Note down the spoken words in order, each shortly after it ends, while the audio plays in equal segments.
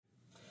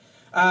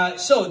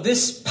So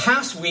this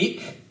past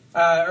week,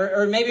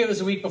 or maybe it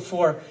was a week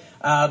before,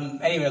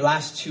 anyway,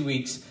 last 2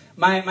 weeks,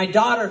 my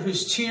daughter,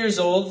 who's 2 years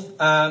old,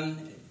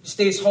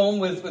 stays home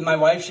with my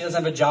wife. She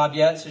doesn't have a job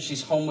yet, so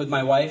she's home with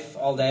my wife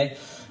all day.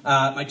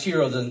 My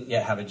 2-year-old doesn't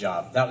yet have a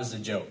job. That was the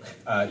joke.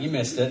 You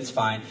missed it. It's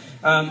fine.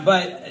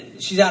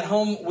 But she's at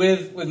home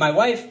with my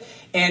wife.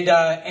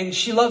 And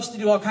she loves to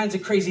do all kinds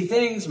of crazy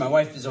things. My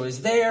wife is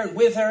always there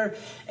with her.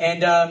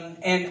 And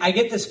I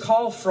get this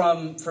call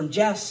from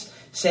Jess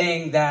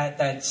saying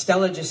that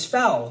Stella just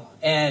fell.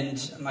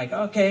 And I'm like,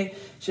 okay.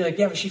 She's like,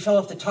 yeah, but she fell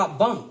off the top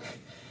bunk.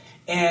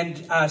 And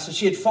so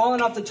she had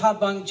fallen off the top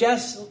bunk.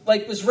 Jess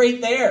was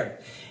right there.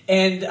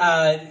 And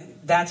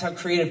that's how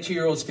creative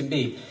 2-year-olds can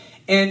be.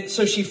 And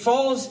so she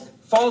falls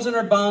on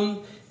her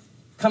bum,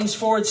 comes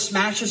forward,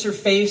 smashes her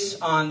face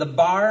on the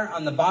bar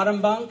on the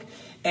bottom bunk.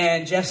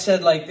 And Jess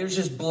said, there's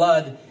just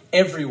blood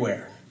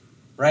everywhere,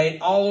 right?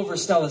 All over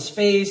Stella's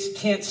face,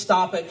 can't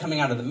stop it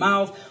coming out of the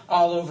mouth,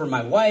 all over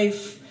my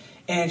wife.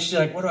 And she's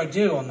like, what do I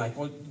do? I'm like,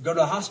 well, go to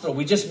the hospital.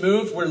 We just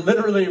moved. We're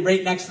literally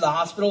right next to the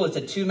hospital. It's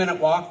a 2-minute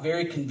walk,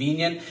 very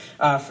convenient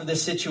for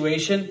this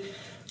situation.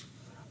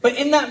 But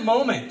in that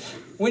moment,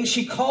 when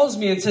she calls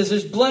me and says,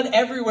 there's blood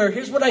everywhere,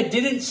 here's what I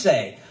didn't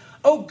say.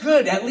 Oh,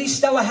 good. At least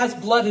Stella has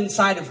blood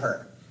inside of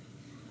her,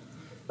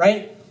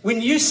 right?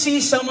 When you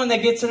see someone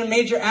that gets in a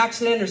major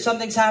accident or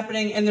something's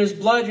happening and there's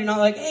blood, you're not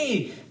like,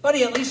 hey,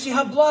 buddy, at least you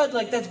have blood.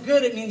 That's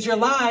good. It means you're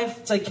alive.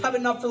 It's like, have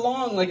it not for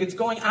long. It's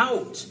going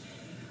out,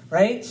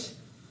 right?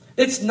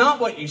 It's not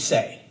what you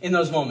say in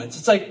those moments.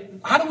 It's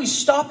like, how do we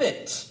stop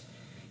it?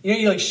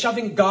 You're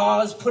shoving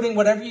gauze, putting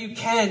whatever you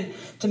can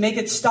to make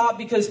it stop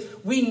because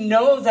we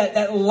know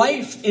that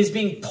life is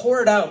being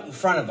poured out in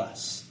front of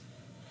us.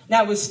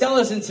 Now, with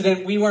Stella's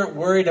incident, we weren't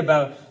worried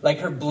about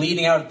her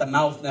bleeding out at the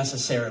mouth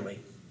necessarily.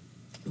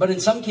 But in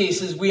some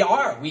cases, we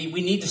are. We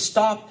need to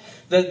stop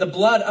the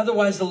blood,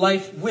 otherwise the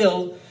life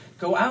will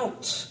go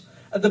out.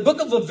 The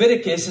book of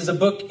Leviticus is a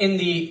book in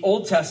the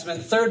Old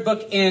Testament, third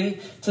book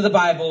into the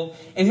Bible.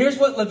 And here's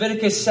what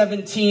Leviticus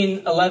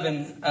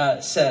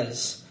 17:11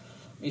 says.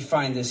 Let me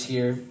find this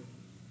here.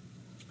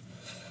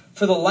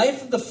 For the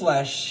life of the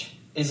flesh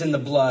is in the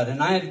blood,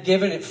 and I have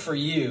given it for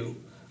you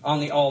on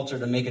the altar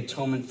to make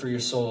atonement for your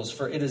souls.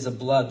 For it is the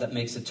blood that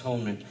makes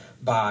atonement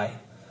by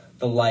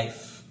the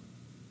life.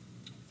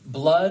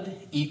 Blood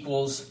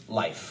equals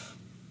life.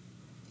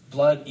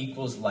 Blood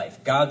equals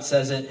life. God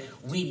says it.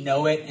 We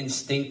know it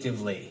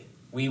instinctively.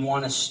 We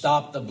want to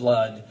stop the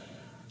blood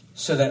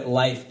so that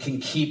life can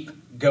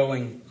keep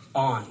going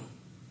on.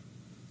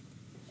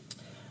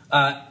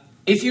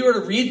 If you were to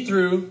read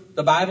through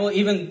the Bible,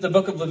 even the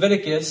book of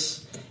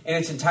Leviticus in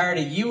its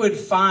entirety, you would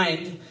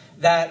find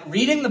that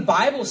reading the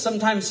Bible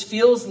sometimes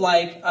feels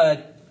like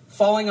a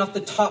falling off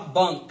the top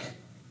bunk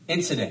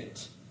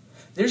incident.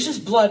 There's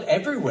just blood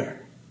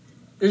everywhere.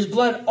 There's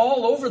blood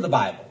all over the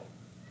Bible.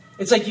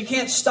 It's like you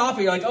can't stop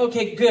it. You're like,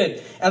 okay,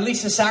 good. At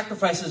least the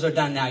sacrifices are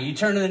done now. You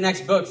turn to the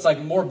next book, it's like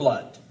more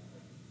blood.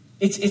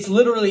 It's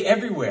literally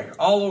everywhere,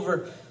 all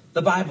over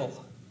the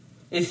Bible.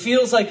 It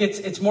feels like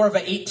it's more of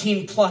an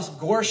 18-plus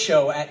gore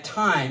show at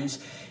times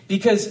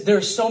because there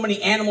are so many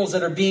animals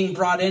that are being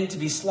brought in to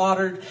be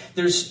slaughtered.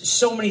 There's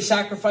so many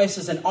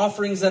sacrifices and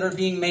offerings that are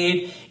being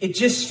made. It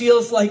just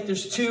feels like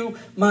there's too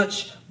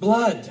much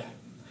blood.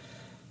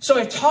 So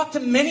I've talked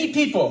to many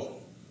people.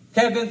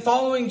 Okay, I've been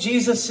following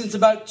Jesus since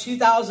about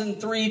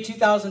 2003,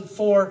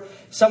 2004,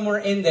 somewhere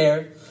in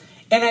there.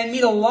 And I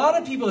meet a lot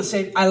of people that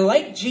say, I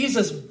like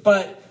Jesus,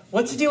 but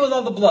what's the deal with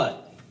all the blood?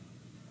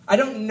 I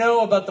don't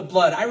know about the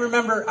blood. I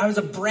remember I was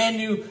a brand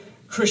new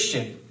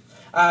Christian.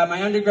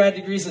 My undergrad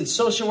degree is in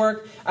social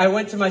work. I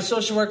went to my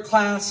social work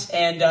class,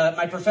 and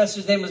my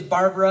professor's name was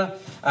Barbara.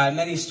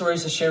 Many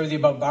stories to share with you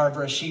about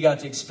Barbara. She got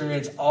to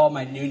experience all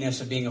my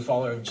newness of being a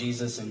follower of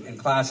Jesus in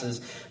classes,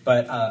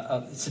 but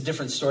it's a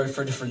different story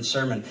for a different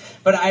sermon.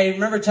 But I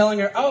remember telling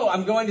her, oh,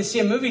 I'm going to see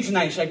a movie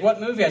tonight. She's like, what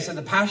movie? I said,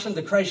 The Passion of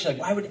the Christ. She's like,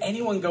 why would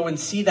anyone go and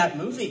see that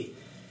movie?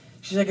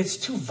 She's like, it's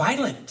too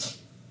violent.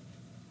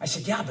 I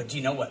said, yeah, but do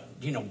you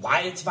know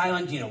why it's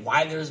violent? Do you know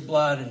why there's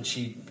blood?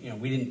 And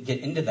we didn't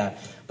get into that.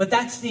 But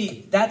that's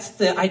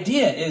the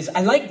idea is I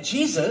like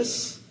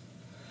Jesus.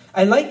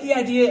 I like the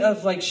idea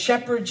of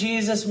shepherd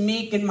Jesus,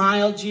 meek and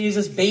mild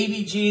Jesus,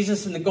 baby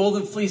Jesus in the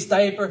golden fleece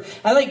diaper.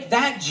 I like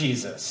that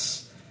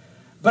Jesus.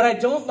 But I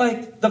don't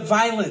like the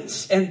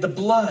violence and the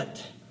blood.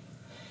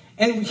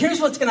 And here's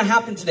what's going to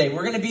happen today.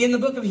 We're going to be in the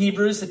book of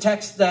Hebrews, the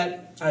text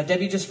that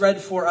Debbie just read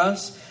for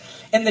us.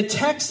 And the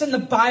text in the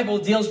Bible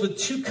deals with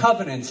 2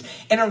 covenants.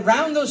 And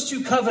around those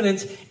 2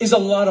 covenants is a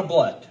lot of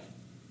blood.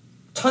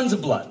 Tons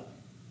of blood.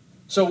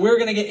 So we're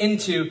going to get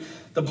into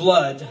the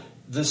blood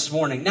this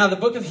morning. Now, the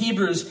book of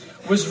Hebrews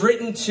was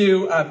written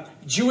to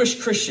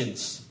Jewish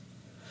Christians.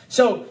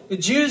 So the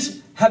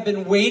Jews have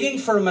been waiting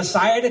for a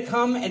Messiah to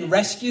come and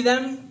rescue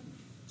them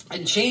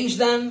and change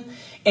them.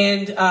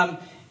 And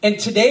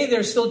today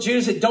there's still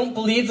Jews that don't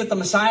believe that the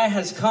Messiah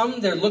has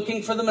come. They're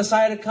looking for the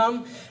Messiah to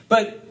come.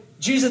 But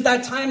Jews at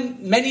that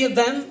time, many of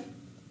them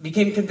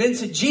became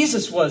convinced that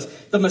Jesus was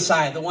the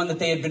Messiah, the one that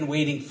they had been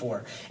waiting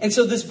for. And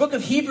so this book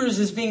of Hebrews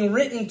is being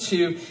written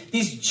to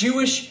these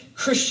Jewish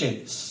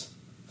Christians.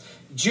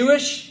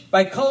 Jewish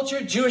by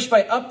culture, Jewish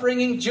by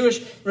upbringing,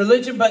 Jewish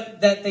religion,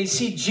 but that they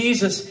see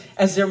Jesus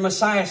as their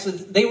Messiah. So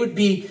they would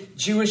be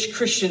Jewish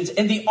Christians.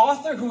 And the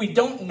author, who we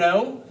don't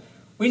know,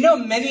 we know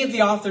many of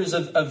the authors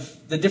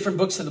of the different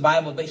books of the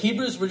Bible, but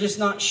Hebrews we're just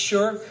not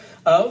sure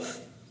of.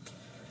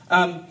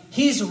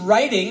 He's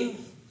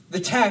writing the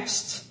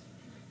text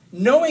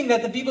knowing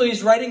that the people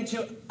he's writing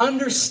to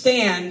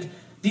understand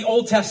the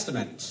Old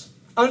Testament.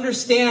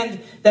 Understand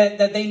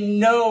that they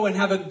know and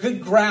have a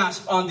good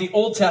grasp on the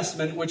Old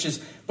Testament, which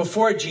is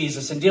before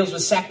Jesus, and deals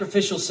with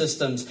sacrificial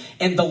systems,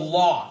 and the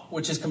law,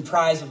 which is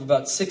comprised of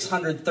about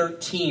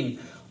 613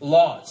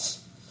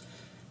 laws.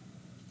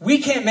 We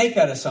can't make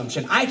that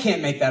assumption. I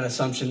can't make that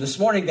assumption this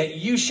morning that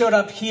you showed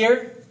up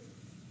here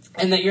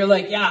and that you're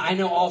like, yeah, I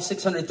know all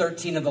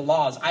 613 of the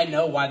laws. I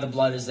know why the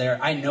blood is there.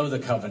 I know the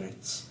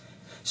covenants.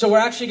 So we're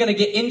actually going to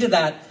get into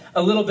that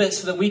a little bit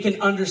so that we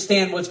can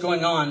understand what's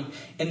going on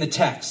in the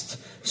text.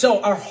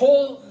 So our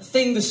whole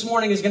thing this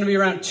morning is going to be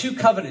around two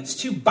covenants,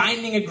 two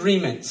binding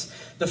agreements.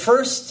 The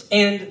first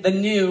and the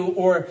new,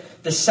 or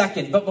the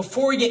second. But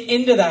before we get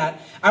into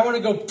that, I want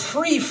to go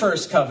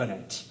pre-first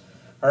covenant.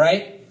 All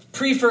right?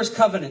 Pre-first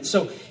covenant.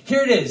 So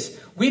here it is.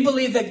 We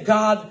believe that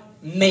God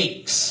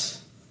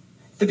makes.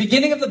 The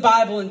beginning of the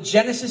Bible in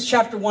Genesis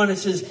chapter 1, it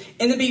says,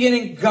 in the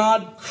beginning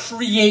God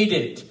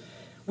created.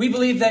 We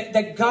believe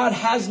that God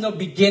has no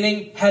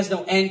beginning, has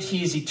no end.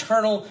 He is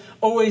eternal,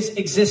 always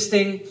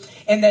existing.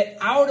 And that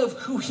out of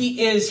who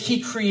he is,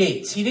 he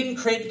creates. He didn't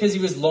create because he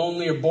was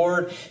lonely or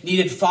bored,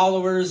 needed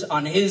followers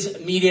on his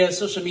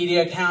social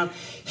media account.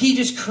 He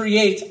just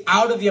creates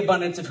out of the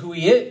abundance of who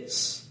he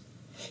is.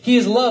 He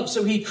is love,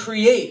 so he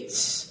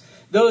creates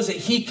those that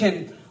he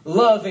can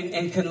love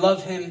and can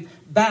love him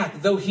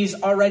back, though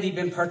he's already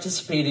been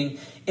participating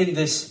in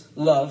this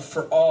love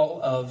for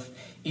all of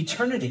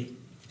eternity.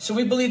 So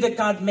we believe that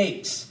God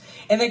makes.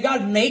 And that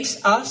God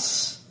makes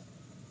us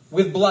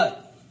with blood.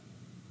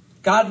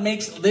 God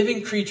makes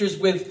living creatures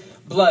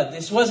with blood.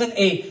 This wasn't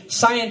a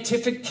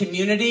scientific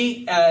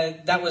community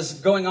that was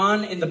going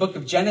on in the book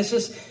of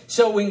Genesis.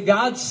 So when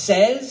God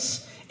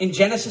says in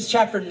Genesis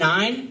chapter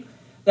 9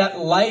 that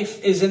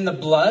life is in the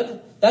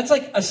blood, that's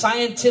like a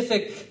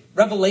scientific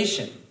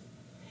revelation.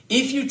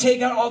 If you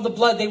take out all the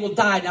blood, they will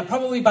die. Now,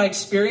 probably by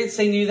experience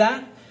they knew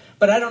that,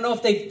 but I don't know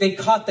if they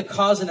caught the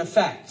cause and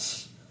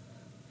effects.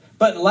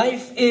 But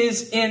life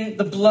is in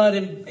the blood,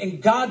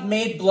 and God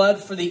made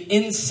blood for the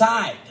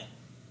inside.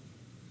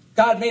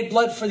 God made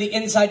blood for the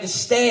inside to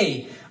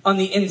stay on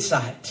the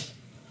inside.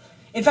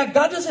 In fact,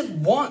 God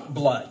doesn't want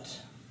blood.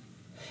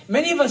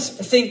 Many of us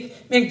think,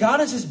 man, God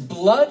is this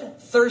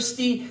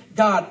bloodthirsty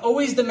God,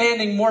 always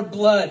demanding more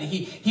blood.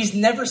 He's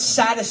never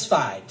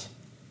satisfied.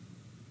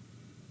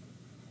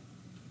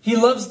 He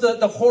loves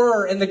the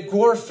horror and the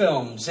gore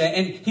films,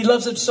 and he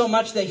loves them so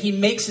much that he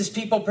makes his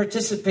people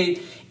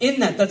participate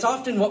in that. That's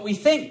often what we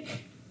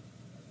think.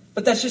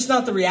 But that's just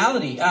not the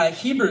reality.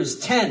 Hebrews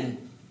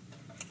 10,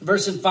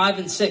 verses 5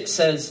 and 6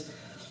 says,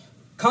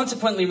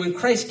 consequently, when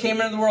Christ came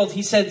into the world,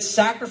 he said,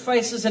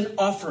 sacrifices and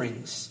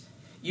offerings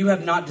you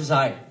have not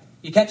desired.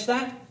 You catch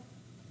that?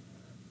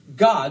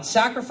 God,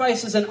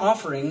 sacrifices and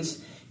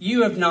offerings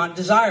you have not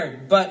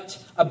desired,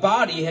 but a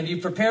body have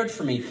you prepared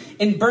for me.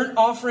 In burnt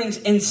offerings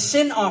and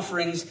sin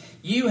offerings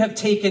you have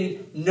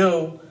taken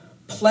no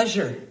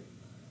pleasure.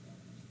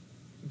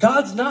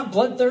 God's not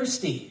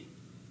bloodthirsty.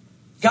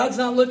 God's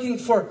not looking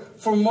for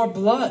more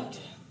blood.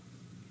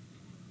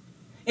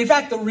 In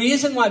fact, the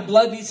reason why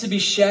blood needs to be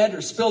shed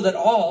or spilled at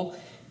all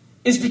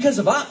is because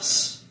of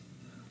us.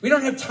 We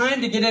don't have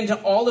time to get into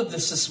all of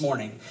this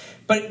morning.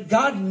 But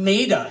God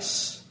made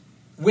us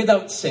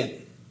without sin.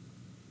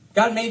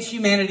 God made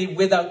humanity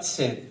without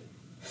sin.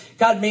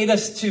 God made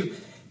us to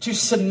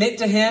submit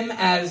to him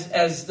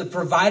as the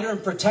provider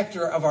and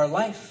protector of our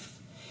life.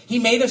 He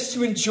made us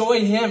to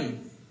enjoy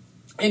him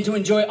and to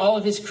enjoy all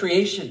of his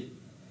creation.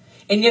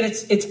 And yet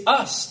it's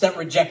us that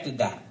rejected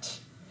that.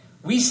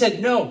 We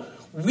said, no,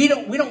 we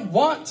don't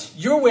want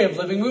your way of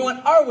living. We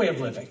want our way of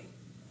living.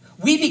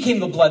 We became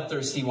the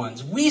bloodthirsty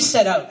ones. We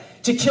set out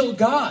to kill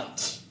God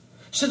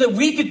so that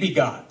we could be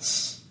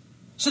gods.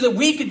 So that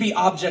we could be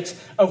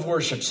objects of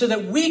worship. So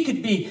that we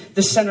could be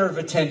the center of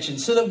attention.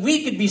 So that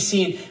we could be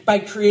seen by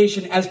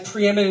creation as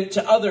preeminent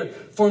to other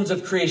forms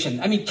of creation.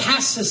 I mean,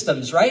 caste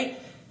systems, right?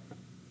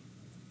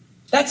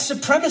 That's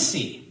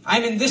supremacy.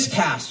 I'm in this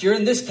caste. You're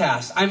in this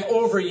caste. I'm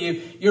over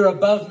you. You're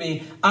above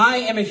me. I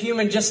am a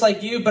human just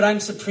like you, but I'm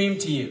supreme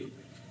to you.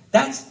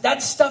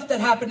 That's stuff that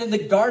happened in the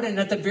garden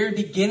at the very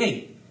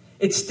beginning.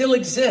 It still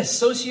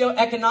exists.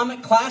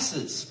 Socioeconomic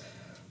classes,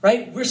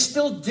 right? We're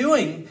still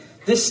doing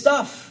this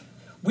stuff.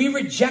 We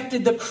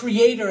rejected the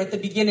Creator at the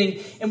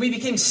beginning, and we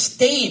became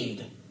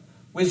stained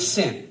with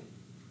sin.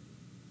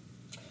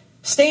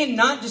 Stained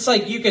not just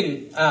like you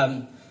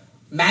can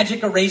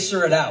magic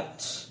eraser it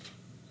out,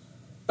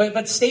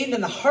 but stained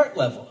in the heart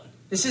level.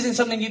 This isn't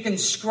something you can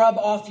scrub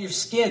off your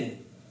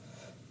skin.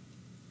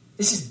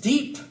 This is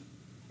deep.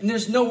 And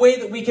there's no way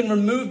that we can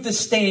remove the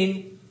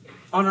stain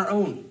on our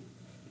own.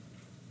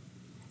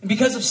 And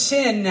because of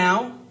sin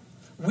now,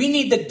 we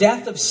need the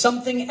death of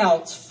something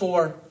else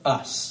for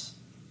us.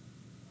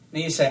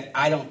 And you say,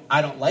 I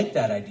don't like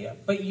that idea.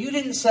 But you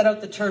didn't set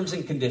out the terms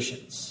and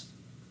conditions.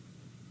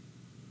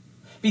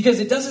 Because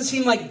it doesn't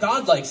seem like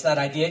God likes that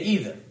idea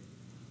either.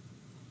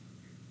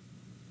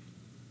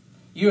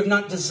 You have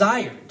not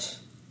desired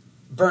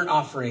burnt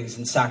offerings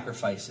and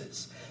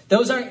sacrifices.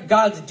 Those aren't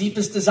God's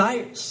deepest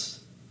desires.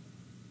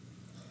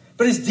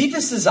 But his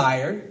deepest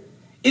desire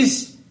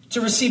is to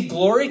receive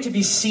glory, to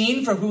be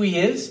seen for who he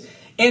is,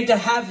 and to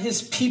have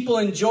his people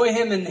enjoy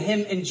him and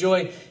him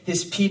enjoy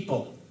his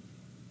people.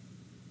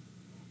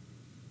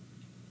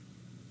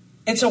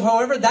 And so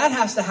however that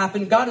has to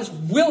happen, God is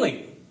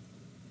willing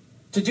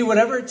to do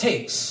whatever it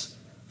takes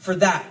for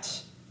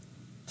that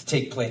to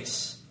take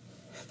place.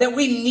 That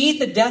we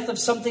need the death of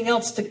something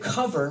else to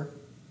cover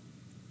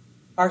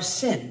our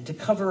sin, to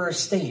cover our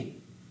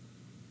stain.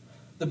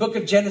 The book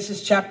of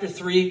Genesis chapter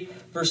 3,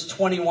 verse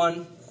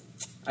 21,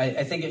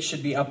 I think it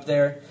should be up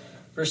there.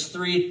 Verse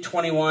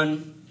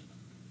 3:21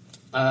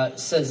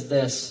 says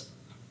this.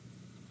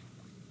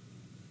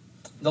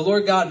 The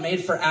Lord God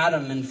made for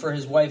Adam and for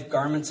his wife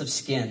garments of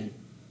skins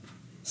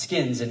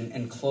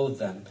and clothed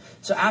them.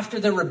 So after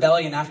their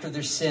rebellion, after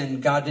their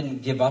sin, God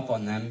didn't give up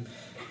on them.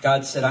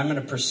 God said, I'm going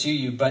to pursue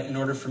you, but in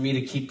order for me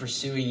to keep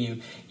pursuing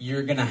you,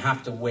 you're going to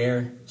have to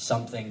wear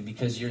something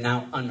because you're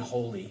now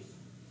unholy.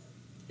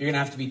 You're going to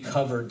have to be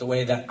covered the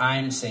way that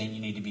I'm saying you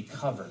need to be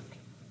covered.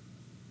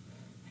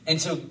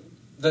 And so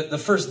the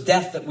first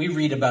death that we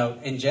read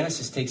about in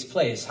Genesis takes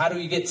place. How do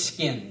you get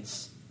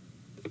skins?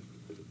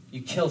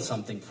 You kill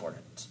something for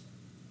it.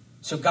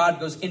 So God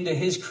goes into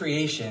his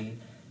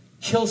creation,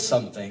 kills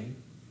something,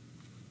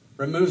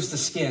 removes the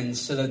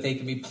skins so that they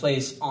can be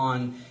placed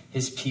on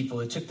his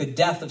people. It took the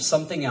death of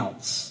something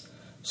else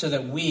so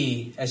that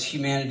we as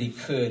humanity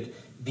could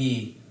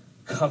be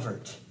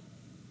covered.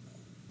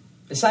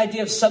 This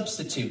idea of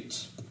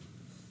substitute,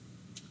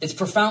 it's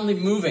profoundly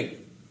moving.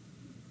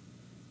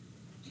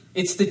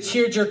 It's the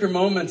tearjerker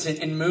moments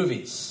in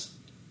movies.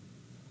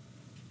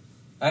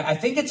 I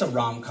think it's a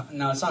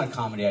no, it's not a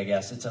comedy, I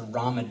guess. It's a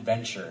rom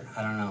adventure.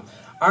 I don't know.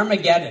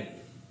 Armageddon.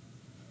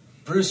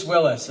 Bruce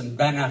Willis and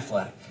Ben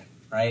Affleck,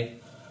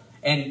 right?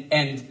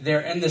 And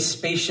they're in this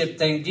spaceship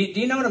thing. Do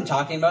you know what I'm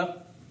talking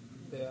about?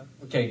 Yeah.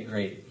 Okay,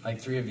 great.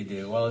 Like 3 of you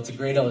do. Well, it's a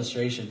great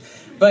illustration.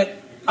 But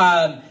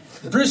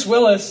Bruce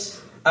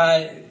Willis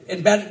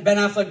and Ben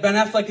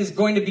Affleck is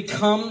going to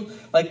become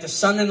like the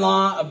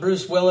son-in-law of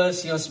Bruce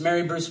Willis. He wants to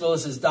marry Bruce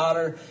Willis's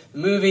daughter. The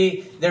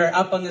movie, they're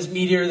up on this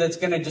meteor that's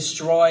going to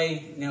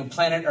destroy,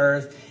 planet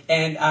Earth.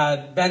 And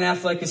Ben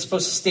Affleck is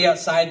supposed to stay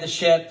outside the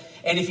ship.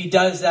 And if he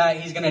does that,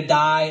 he's going to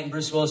die, and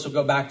Bruce Willis will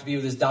go back to be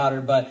with his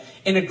daughter. But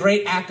in a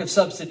great act of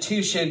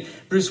substitution,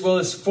 Bruce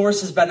Willis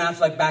forces Ben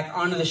Affleck back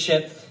onto the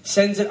ship,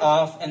 sends it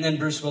off, and then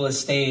Bruce Willis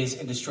stays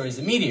and destroys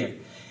the meteor.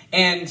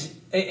 And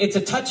it's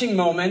a touching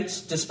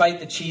moment, despite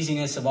the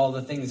cheesiness of all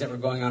the things that were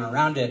going on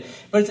around it.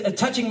 But it's a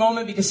touching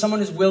moment because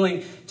someone is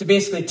willing to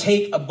basically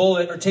take a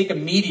bullet or take a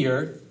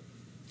meteor,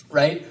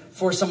 right,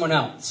 for someone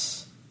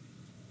else.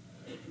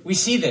 We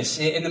see this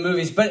in the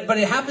movies, but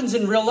it happens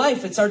in real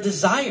life. It's our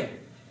desire.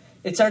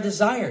 It's our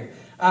desire.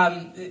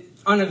 On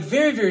a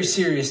very, very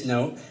serious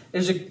note,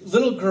 there's a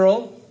little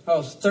girl,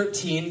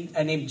 13,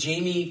 named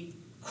Jamie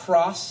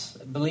Cross,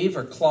 I believe,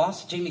 or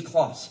Kloss, Jamie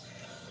Kloss.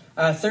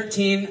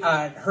 13,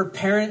 her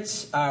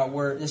parents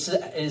this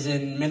is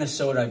in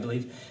Minnesota, I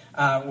believe,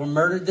 were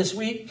murdered this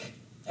week.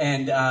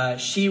 And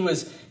she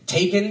was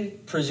taken,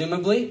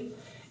 presumably,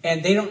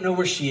 and they don't know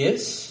where she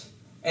is.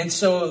 And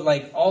so,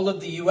 all of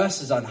the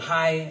U.S. is on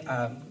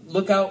high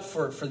lookout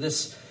for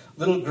this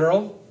little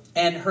girl.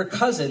 And her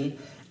cousin,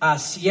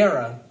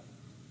 Sierra,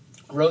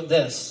 wrote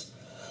this.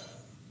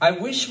 I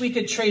wish we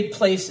could trade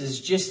places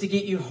just to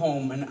get you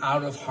home and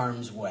out of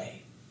harm's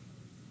way.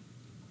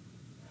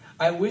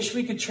 I wish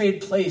we could trade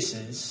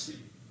places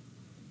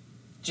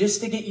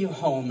just to get you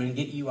home and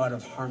get you out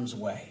of harm's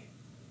way.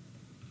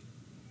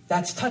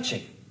 That's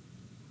touching.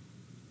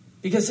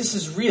 Because this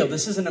is real.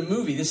 This isn't a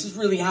movie. This is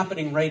really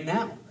happening right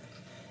now.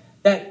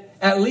 That,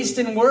 at least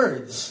in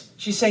words,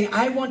 she's saying,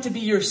 I want to be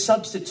your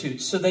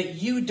substitute so that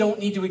you don't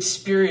need to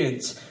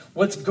experience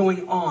what's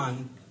going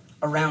on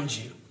around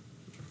you.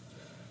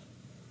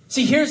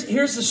 See, here's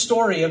the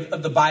story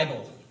of the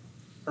Bible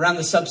around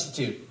the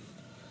substitute.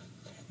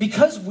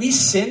 Because we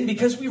sin,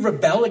 because we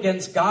rebel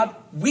against God,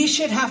 we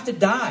should have to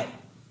die.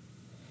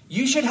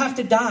 You should have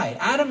to die.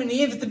 Adam and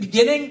Eve at the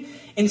beginning,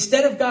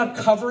 instead of God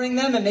covering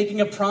them and making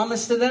a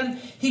promise to them,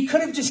 he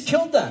could have just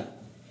killed them.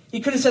 He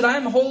could have said,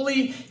 I'm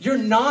holy, you're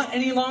not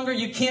any longer,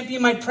 you can't be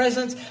in my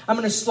presence, I'm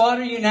going to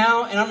slaughter you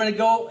now, and I'm going to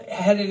go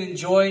ahead and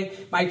enjoy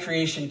my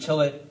creation till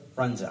it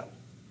runs out.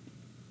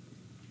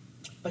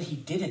 But he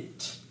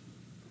didn't.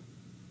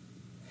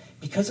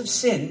 Because of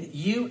sin,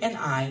 you and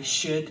I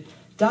should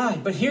die.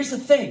 But here's the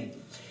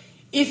thing.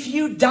 If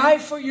you die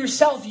for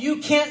yourself, you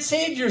can't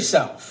save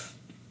yourself.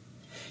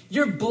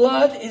 Your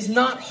blood is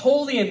not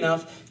holy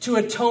enough to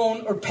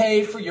atone or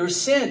pay for your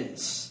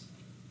sins.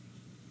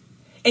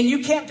 And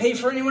you can't pay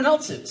for anyone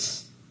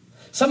else's.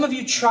 Some of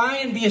you try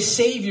and be a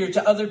savior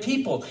to other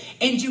people,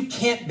 and you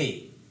can't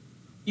be.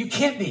 You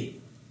can't be.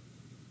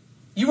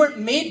 You weren't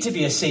made to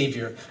be a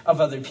savior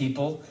of other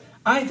people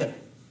either.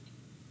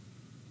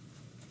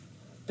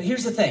 But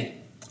here's the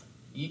thing.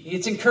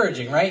 It's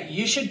encouraging, right?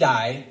 You should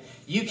die.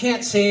 You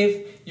can't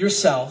save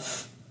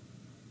yourself.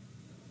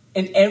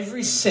 And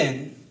every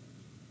sin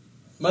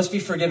must be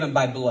forgiven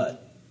by blood.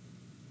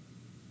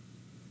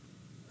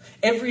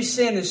 Every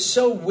sin is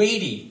so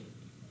weighty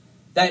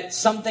that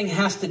something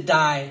has to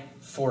die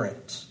for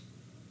it.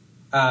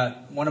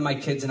 One of my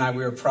kids and I,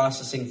 we were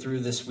processing through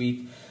this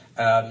week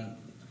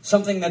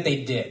something that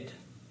they did.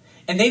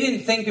 And they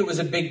didn't think it was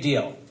a big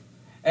deal.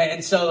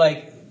 And so,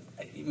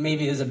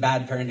 maybe it was a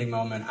bad parenting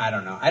moment. I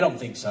don't know. I don't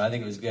think so. I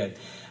think it was good.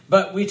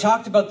 But we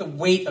talked about the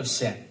weight of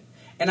sin.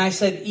 And I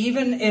said,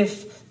 even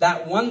if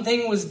that one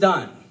thing was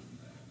done,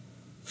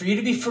 for you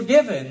to be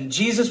forgiven,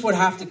 Jesus would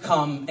have to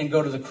come and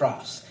go to the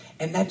cross.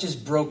 And that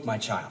just broke my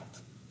child.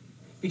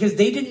 Because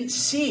they didn't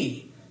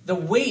see the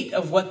weight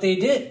of what they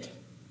did.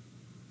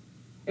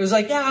 It was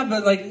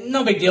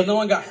no big deal. No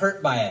one got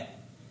hurt by it.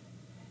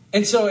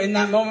 And so in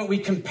that moment, we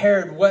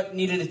compared what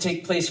needed to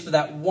take place for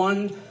that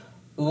one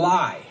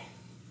lie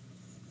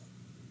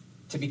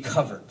to be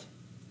covered.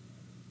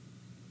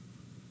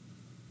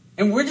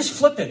 And we're just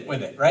flippant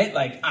with it, right?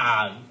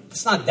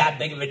 It's not that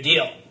big of a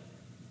deal.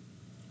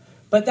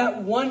 But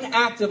that one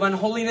act of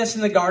unholiness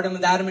in the garden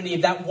with Adam and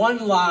Eve, that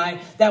one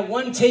lie, that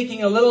one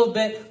taking a little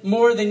bit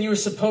more than you were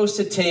supposed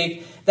to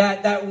take,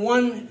 that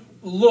one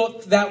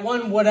look, that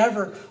one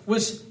whatever,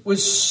 was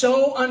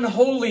so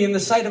unholy in the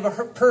sight of a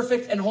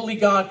perfect and holy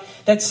God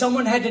that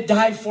someone had to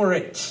die for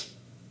it.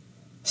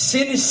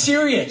 Sin is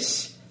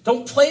serious.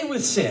 Don't play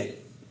with sin.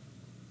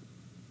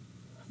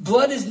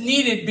 Blood is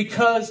needed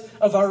because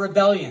of our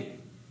rebellion.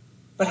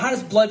 But how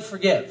does blood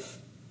forgive?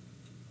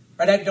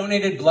 Right? I've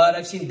donated blood.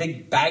 I've seen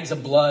big bags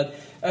of blood.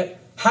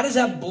 How does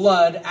that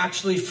blood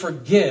actually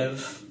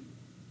forgive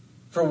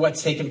for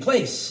what's taken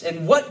place?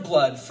 And what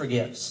blood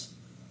forgives?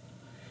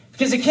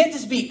 Because it can't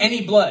just be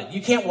any blood.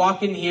 You can't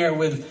walk in here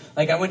with,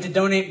 I went to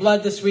donate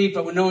blood this week,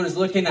 but when no one was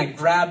looking, I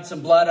grabbed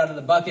some blood out of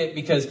the bucket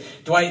because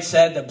Dwight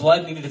said that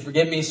blood needed to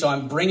forgive me, so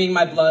I'm bringing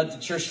my blood to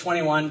Church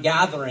 21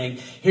 gathering.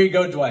 Here you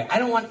go, Dwight. I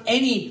don't want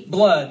any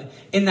blood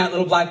in that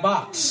little black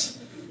box,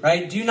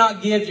 right? Do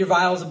not give your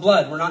vials of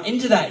blood. We're not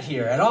into that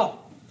here at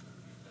all.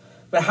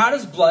 But how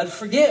does blood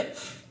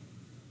forgive?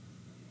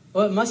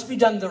 Well, it must be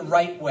done the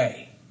right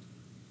way.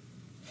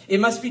 It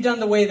must be done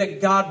the way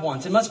that God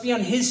wants. It must be on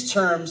His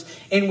terms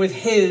and with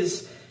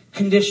His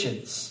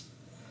conditions.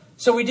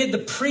 So we did the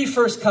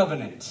pre-first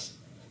covenant.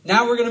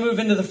 Now we're going to move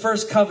into the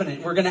first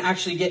covenant. We're going to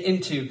actually get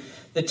into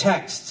the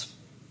text.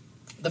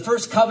 The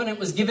first covenant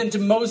was given to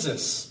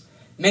Moses.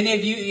 Many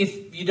of you,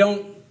 if you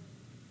don't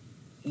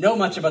know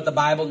much about the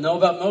Bible, know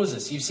about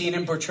Moses. You've seen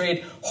him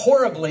portrayed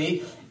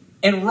horribly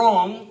and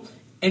wrong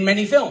in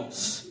many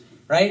films.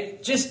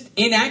 Right? Just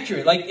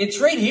inaccurate.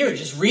 It's right here.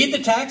 Just read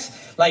the text.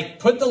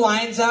 Put the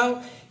lines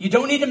out. You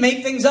don't need to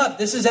make things up.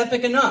 This is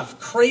epic enough.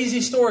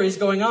 Crazy stories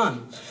going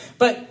on.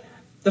 But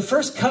the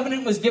first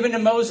covenant was given to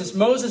Moses.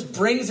 Moses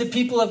brings the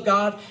people of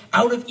God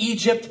out of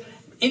Egypt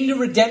into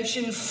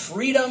redemption,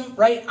 freedom,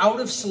 right? Out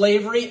of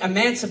slavery,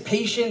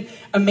 emancipation,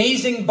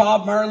 amazing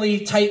Bob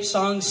Marley type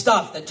song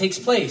stuff that takes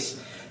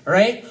place.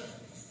 Right?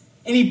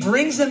 And he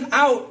brings them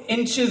out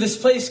into this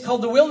place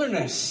called the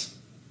wilderness.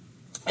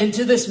 And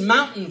to this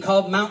mountain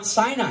called Mount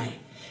Sinai.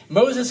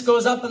 Moses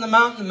goes up on the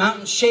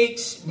mountain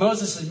shakes.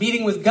 Moses is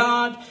meeting with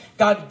God.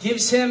 God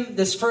gives him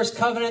this first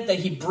covenant that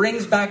he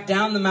brings back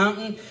down the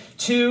mountain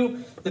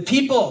to the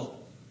people.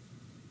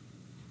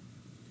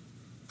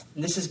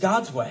 And this is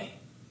God's way.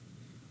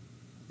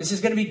 This is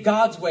going to be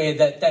God's way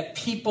that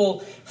people,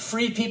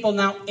 free people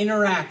now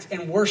interact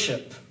and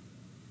worship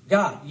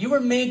God. You were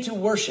made to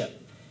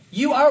worship.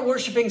 You are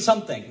worshiping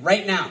something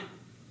right now.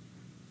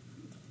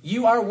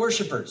 You are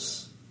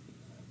worshipers.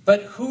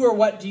 But who or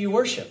what do you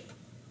worship?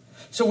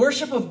 So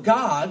worship of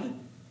God,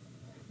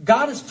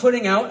 God is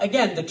putting out,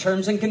 again, the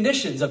terms and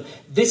conditions of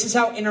this is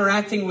how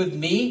interacting with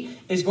me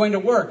is going to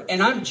work.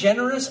 And I'm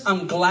generous.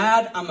 I'm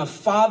glad. I'm a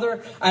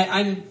father.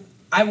 I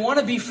want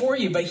to be for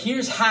you, but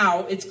here's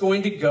how it's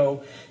going to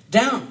go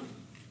down.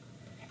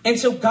 And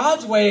so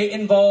God's way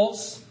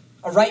involves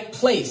a right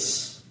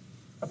place,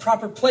 a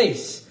proper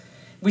place.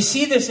 We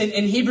see this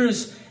in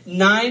Hebrews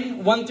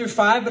 9, 1 through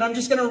 5, but I'm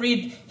just going to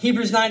read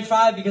Hebrews 9,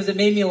 5 because it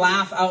made me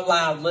laugh out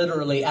loud,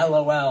 literally,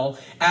 LOL,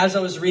 as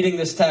I was reading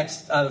this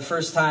text the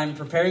first time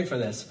preparing for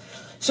this.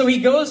 So he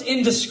goes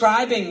in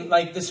describing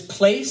this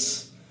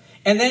place,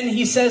 and then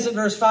he says in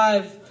verse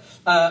 5,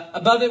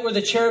 above it were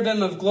the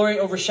cherubim of glory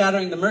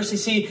overshadowing the mercy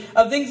seat.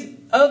 Of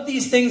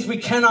these things we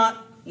cannot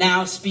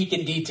now speak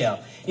in detail.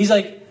 He's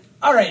like,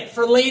 all right,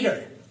 for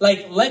later.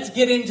 Let's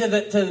get into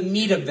the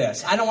meat of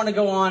this. I don't want to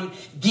go on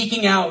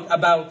geeking out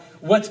about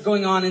what's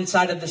going on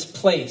inside of this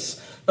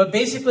place. But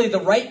basically, the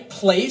right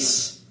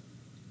place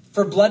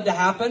for blood to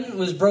happen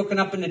was broken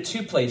up into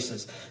two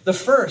places. The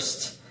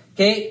first,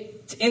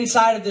 to It's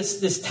inside of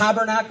this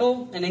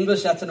tabernacle. In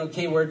English, that's an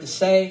okay word to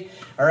say.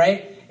 All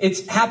right?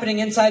 It's happening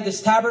inside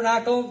this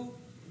tabernacle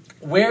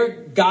where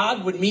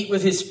God would meet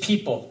with his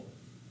people.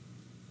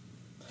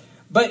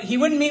 But he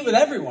wouldn't meet with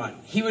everyone.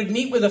 He would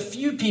meet with a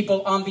few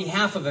people on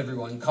behalf of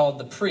everyone, called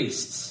the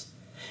priests.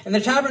 And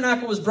the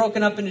tabernacle was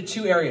broken up into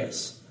two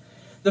areas.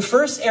 The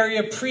first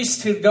area,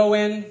 priests could go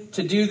in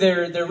to do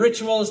their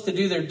rituals, to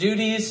do their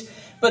duties.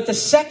 But the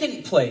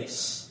second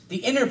place, the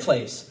inner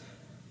place,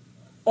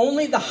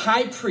 only the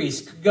high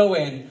priest could go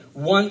in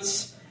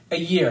once a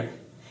year.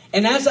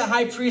 And as the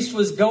high priest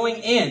was going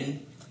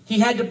in, he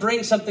had to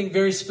bring something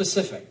very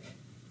specific.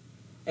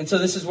 And so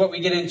this is what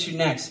we get into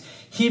next.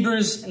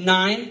 Hebrews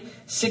 9,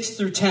 6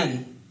 through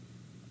 10.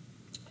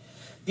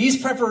 These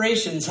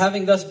preparations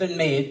having thus been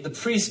made, the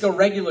priests go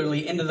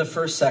regularly into the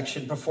first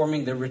section,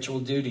 performing their ritual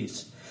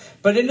duties.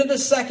 But into the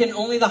second,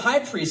 only the high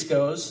priest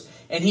goes,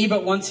 and he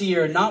but once a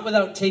year, not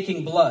without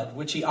taking blood,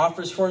 which he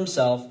offers for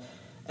himself,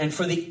 and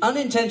for the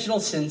unintentional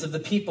sins of the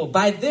people.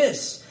 By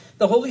this,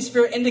 the Holy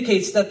Spirit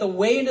indicates that the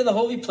way into the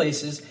holy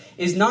places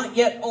is not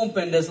yet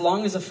opened as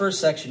long as the first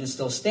section is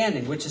still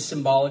standing, which is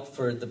symbolic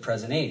for the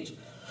present age.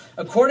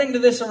 According to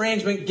this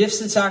arrangement,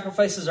 gifts and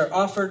sacrifices are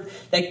offered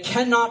that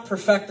cannot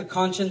perfect the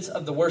conscience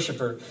of the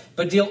worshiper,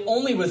 but deal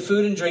only with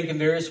food and drink and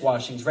various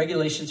washings,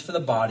 regulations for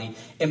the body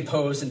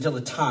imposed until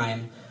the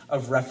time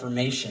of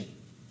Reformation.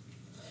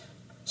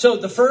 So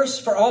the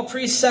first for all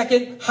priests,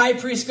 second, high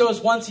priest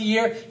goes once a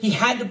year. He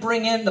had to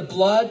bring in the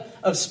blood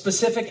of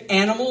specific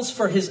animals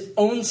for his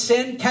own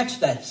sin. Catch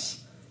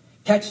this.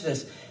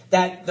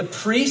 That the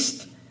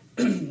priest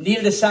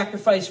needed a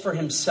sacrifice for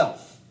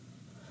himself.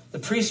 The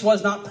priest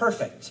was not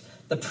perfect.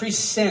 The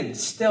priest sinned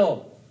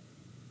still.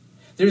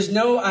 There's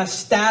no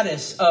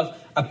status of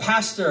a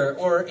pastor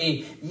or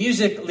a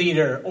music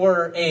leader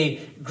or a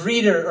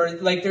greeter,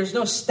 or there's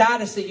no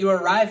status that you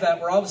arrive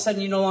at where all of a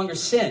sudden you no longer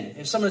sin.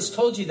 If someone has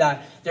told you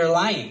that, they're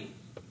lying.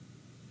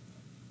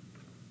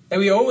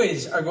 And we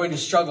always are going to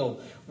struggle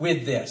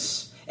with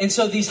this. And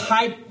so this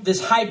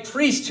high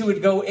priest who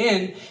would go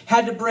in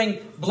had to bring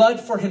blood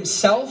for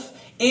himself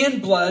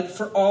and blood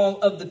for all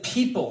of the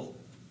people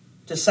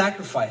to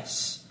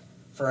sacrifice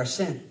for our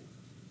sin.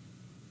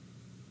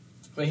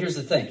 But here's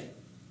the thing.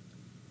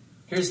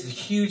 Here's the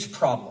huge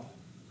problem.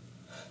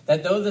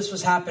 That though this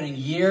was happening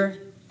year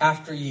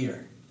after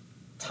year,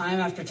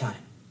 time after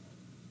time,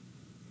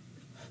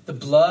 the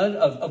blood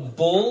of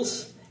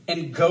bulls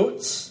and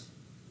goats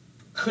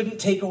couldn't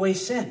take away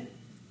sin.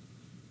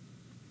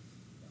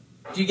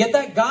 Do you get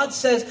that? God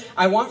says,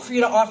 I want for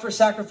you to offer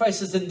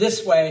sacrifices in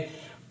this way.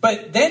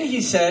 But then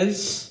he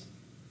says,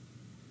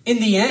 in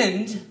the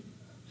end,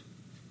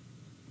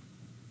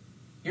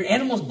 your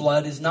animal's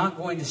blood is not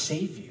going to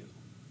save you.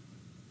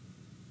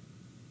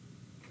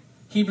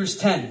 Hebrews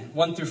 10,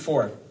 1 through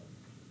 4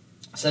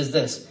 says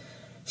this.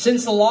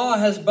 Since the law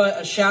has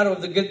but a shadow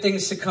of the good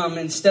things to come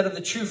instead of the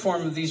true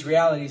form of these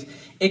realities,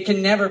 it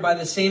can never, by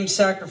the same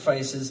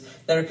sacrifices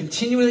that are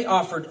continually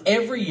offered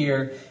every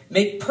year,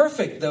 make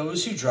perfect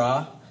those who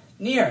draw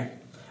near.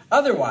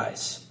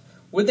 Otherwise,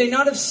 would they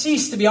not have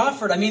ceased to be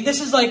offered? I mean, this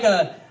is like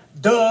a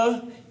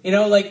duh.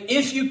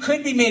 If you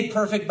could be made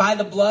perfect by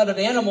the blood of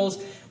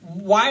animals,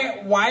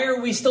 why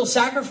are we still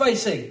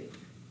sacrificing?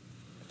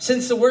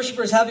 Since the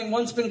worshippers, having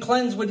once been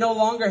cleansed, would no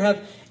longer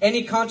have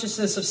any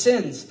consciousness of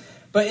sins.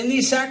 But in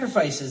these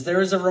sacrifices,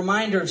 there is a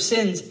reminder of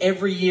sins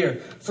every year.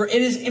 For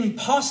it is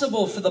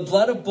impossible for the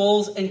blood of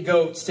bulls and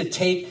goats to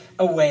take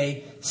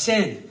away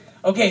sin.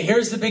 Okay,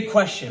 here's the big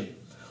question.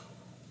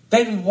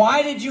 Then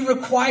why did you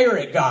require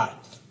it, God?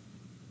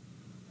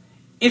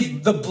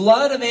 If the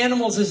blood of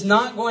animals is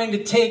not going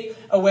to take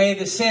away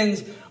the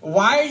sins,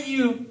 why are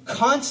you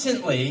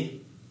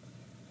constantly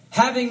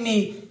having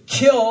me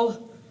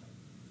kill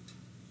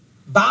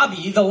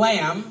Bobby the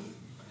lamb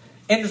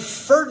and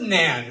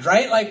Ferdinand,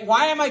 right?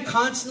 Why am I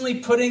constantly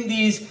putting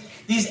these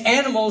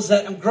animals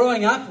that I'm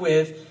growing up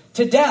with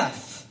to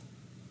death?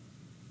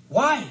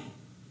 Why?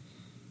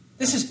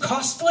 This is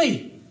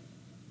costly.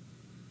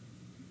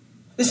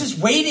 This is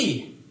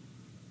weighty.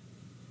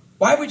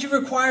 Why would you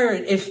require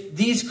it if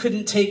these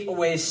couldn't take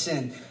away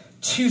sin?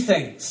 Two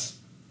things.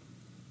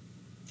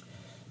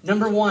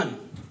 Number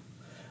one,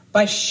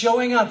 by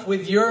showing up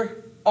with your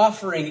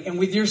offering and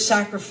with your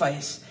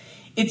sacrifice,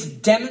 it's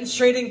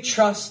demonstrating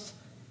trust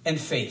and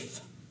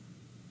faith.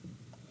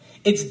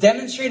 It's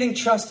demonstrating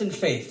trust and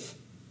faith.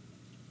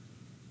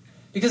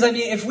 Because,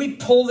 if we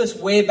pull this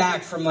way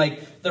back from,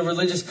 the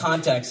religious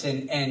context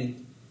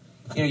and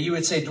you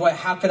would say, Dwight,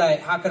 how could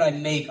I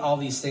make all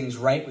these things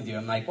right with you?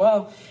 I'm like,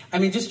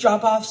 just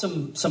drop off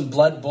some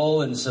blood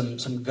bull and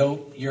some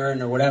goat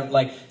urine or whatever.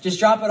 Just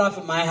drop it off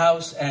at my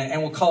house and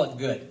we'll call it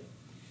good.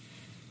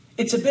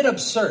 It's a bit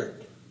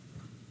absurd.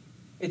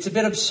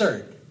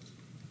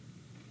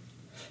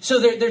 So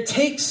there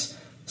takes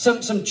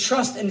some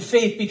trust and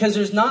faith, because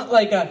there's not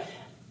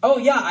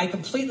I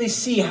completely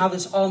see how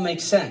this all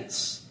makes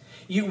sense.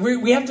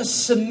 We have to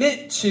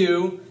submit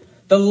to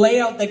the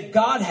layout that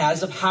God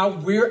has of how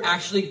we're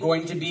actually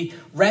going to be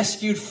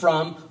rescued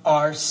from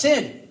our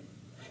sin.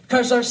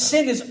 Because our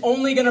sin is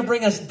only going to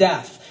bring us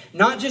death,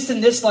 not just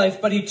in this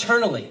life, but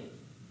eternally.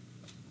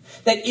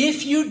 That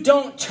if you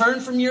don't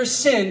turn from your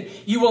sin,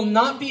 you will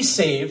not be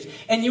saved,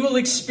 and you will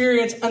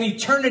experience an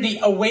eternity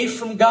away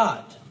from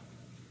God,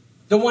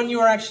 the one you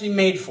are actually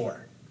made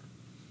for.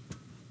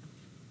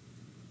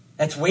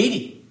 That's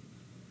weighty.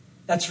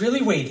 That's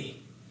really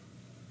weighty.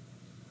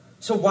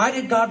 So why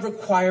did God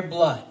require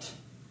blood?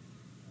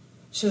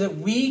 So that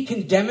we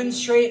can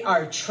demonstrate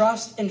our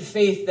trust and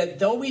faith that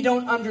though we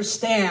don't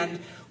understand,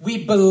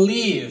 we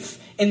believe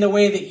in the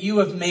way that you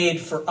have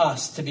made for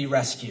us to be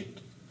rescued.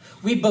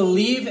 We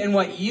believe in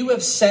what you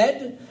have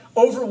said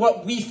over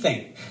what we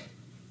think.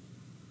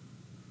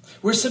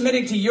 We're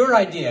submitting to your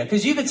idea.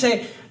 Because you could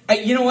say,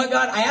 you know what,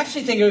 God, I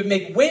actually think it would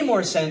make way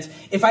more sense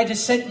if I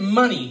just sent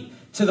money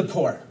to the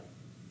poor.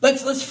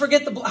 Let's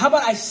forget the bull. How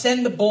about I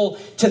send the bull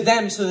to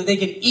them so that they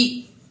can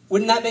eat?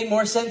 Wouldn't that make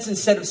more sense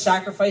instead of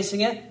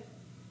sacrificing it?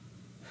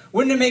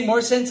 Wouldn't it make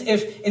more sense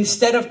if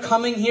instead of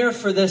coming here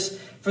for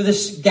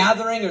this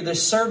gathering or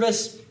this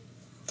service,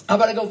 how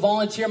about I go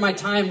volunteer my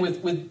time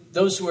with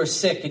those who are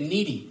sick and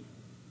needy?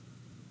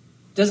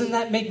 Doesn't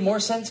that make more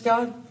sense,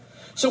 God?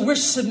 So we're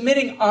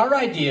submitting our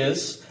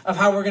ideas of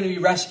how we're going to be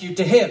rescued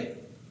to Him.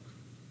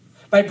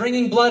 By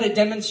bringing blood, it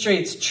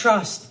demonstrates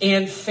trust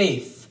and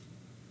faith.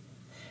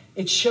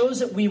 It shows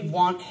that we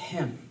want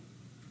Him.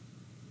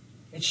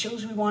 It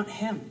shows we want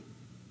Him.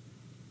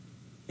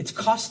 It's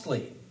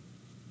costly.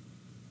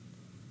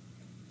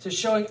 So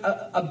showing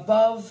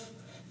above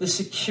the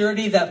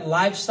security that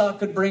livestock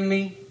could bring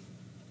me,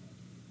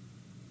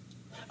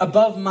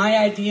 above my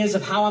ideas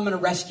of how I'm going to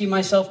rescue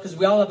myself, because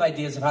we all have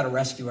ideas of how to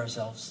rescue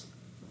ourselves.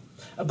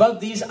 Above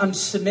these, I'm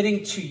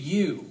submitting to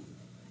you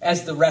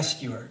as the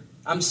rescuer.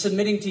 I'm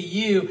submitting to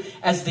you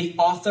as the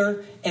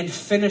author and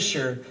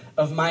finisher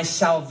of my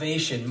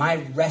salvation, my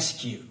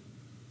rescue.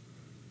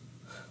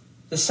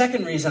 The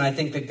second reason I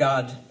think that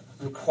God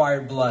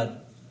required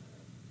blood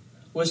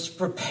was to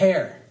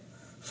prepare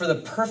for the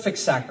perfect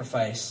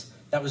sacrifice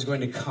that was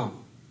going to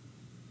come.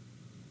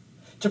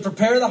 To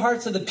prepare the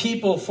hearts of the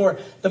people for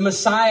the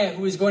Messiah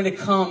who is going to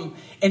come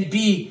and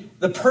be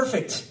the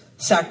perfect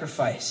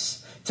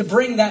sacrifice. To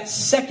bring that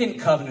second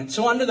covenant.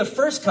 So under the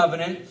first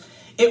covenant,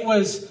 it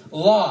was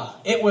law.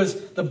 It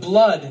was the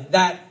blood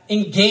that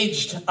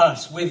engaged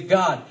us with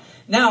God.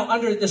 Now,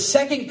 under the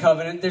second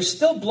covenant, there's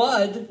still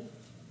blood,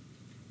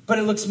 but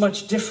it looks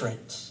much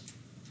different.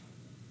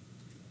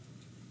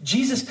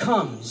 Jesus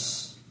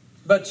comes.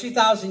 About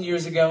 2,000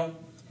 years ago,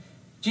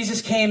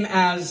 Jesus came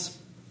as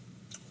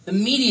the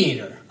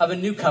mediator of a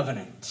new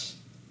covenant.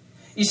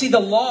 You see,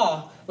 the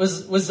law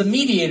was the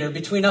mediator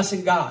between us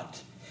and God.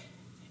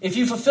 If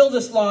you fulfill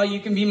this law, you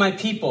can be my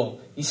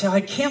people. You say,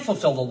 I can't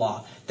fulfill the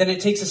law. Then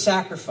it takes a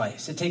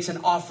sacrifice. It takes an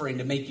offering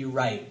to make you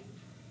right.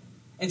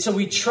 And so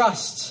we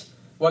trust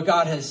what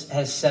God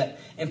has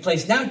set in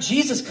place. Now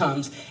Jesus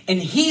comes, and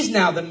He's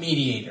now the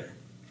mediator,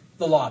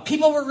 the law.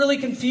 People were really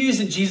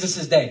confused in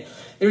Jesus' day.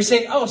 They were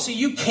saying, oh, so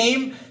you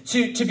came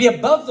to be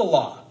above the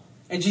law.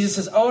 And Jesus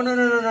says, oh,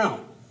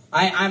 no.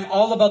 I'm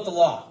all about the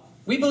law.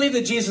 We believe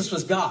that Jesus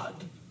was God,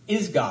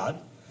 is God.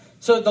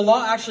 So the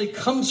law actually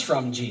comes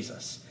from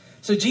Jesus.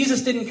 So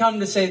Jesus didn't come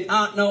to say,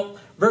 no,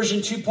 version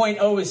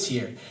 2.0 is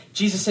here.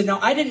 Jesus said, no,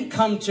 I didn't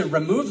come to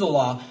remove the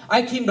law.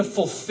 I came to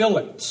fulfill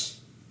it.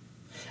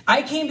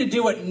 I came to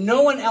do what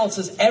no one else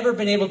has ever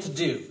been able to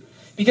do.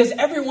 Because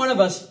every one of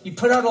us, you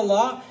put out a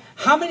law.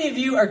 How many of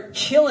you are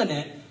killing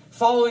it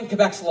following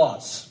Quebec's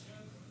laws?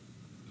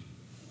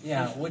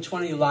 Yeah, which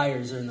one of you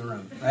liars are in the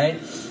room, right?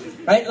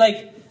 Right?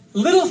 Like,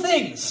 little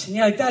things. And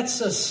you're like, that's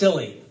so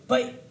silly.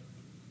 But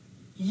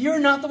you're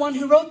not the one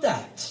who wrote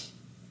that.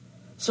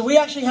 So we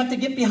actually have to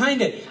get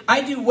behind it.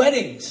 I do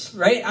weddings,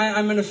 right?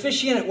 I'm an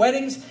officiant at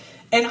weddings.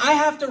 And I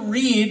have to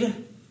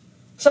read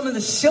some of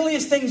the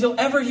silliest things you'll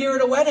ever hear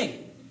at a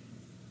wedding.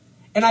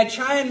 And I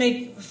try and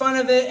make fun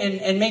of it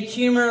and make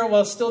humor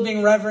while still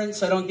being reverent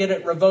so I don't get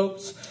it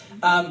revoked.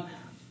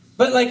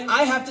 But like,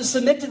 I have to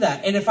submit to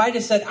that. And if I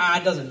just said,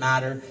 it doesn't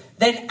matter,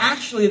 then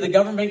actually the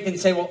government can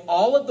say, well,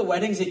 all of the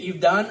weddings that you've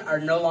done are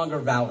no longer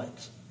valid.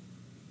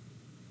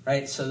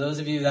 Right? So those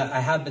of you that I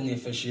have been the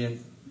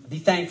officiant, be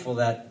thankful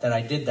that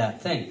I did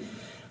that thing.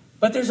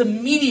 But there's a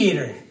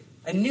mediator,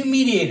 a new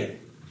mediator.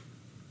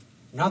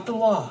 Not the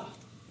law,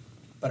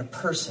 but a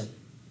person.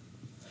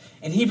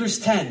 In Hebrews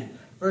 10,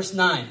 verse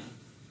 9,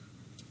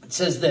 it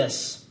says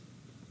this.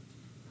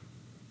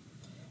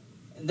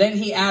 And then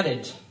he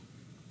added,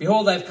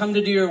 behold, I've come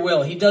to do your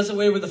will. He does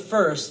away with the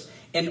first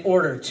in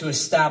order to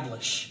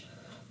establish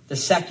the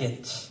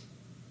second.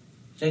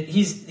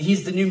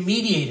 He's the new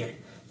mediator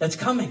that's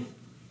coming.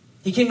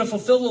 He came to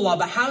fulfill the law,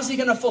 but how's he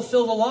going to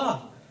fulfill the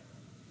law?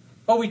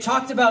 Well, we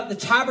talked about the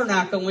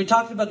tabernacle, and we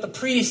talked about the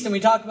priest, and we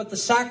talked about the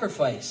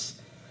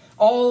sacrifice.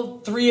 All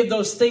three of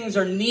those things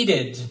are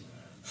needed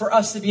for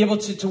us to be able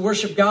to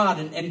worship God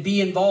and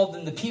be involved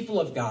in the people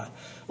of God.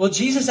 Well,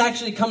 Jesus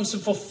actually comes to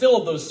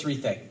fulfill those three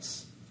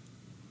things.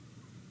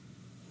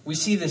 We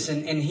see this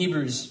in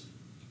Hebrews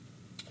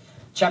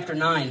chapter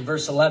 9,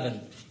 verse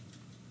 11.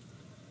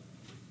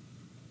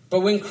 But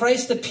when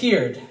Christ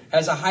appeared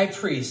as a high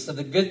priest of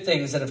the good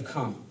things that have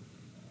come,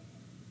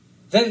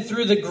 then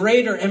through the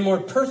greater and more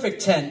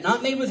perfect tent,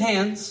 not made with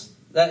hands,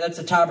 that's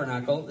a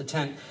tabernacle, the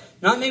tent,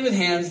 not made with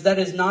hands, that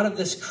is not of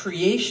this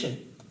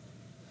creation.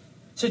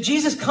 So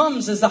Jesus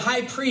comes as the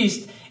high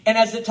priest and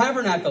as the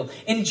tabernacle.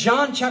 In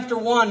John chapter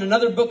 1,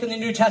 another book in the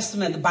New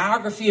Testament, the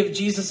biography of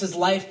Jesus'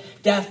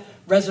 life, death,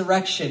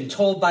 resurrection,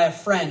 told by a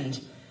friend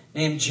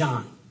named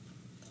John.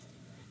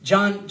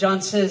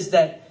 John says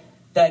that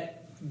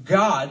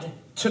God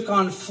took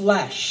on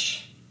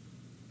flesh.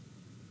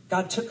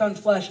 God took on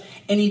flesh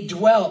and he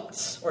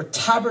dwelt or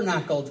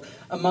tabernacled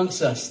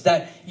amongst us.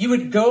 That you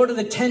would go to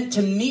the tent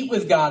to meet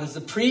with God as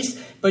the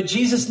priest, but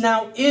Jesus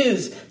now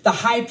is the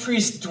high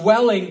priest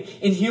dwelling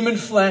in human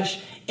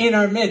flesh in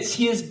our midst.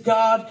 He is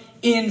God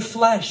in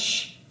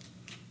flesh.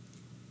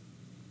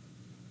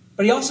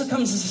 But he also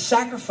comes as a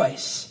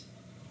sacrifice.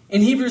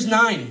 In Hebrews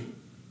 9,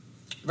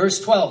 verse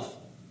 12,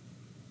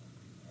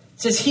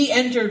 it says, he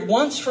entered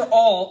once for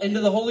all into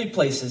the holy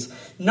places,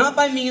 not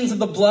by means of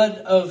the blood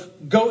of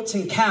goats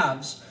and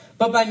calves,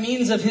 but by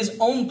means of his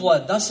own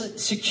blood,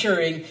 thus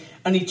securing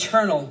an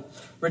eternal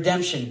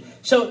redemption.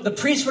 So the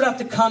priest would have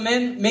to come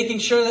in, making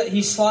sure that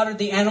he slaughtered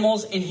the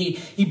animals and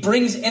he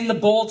brings in the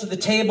bull to the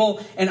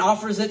table and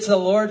offers it to the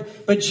Lord.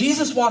 But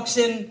Jesus walks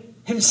in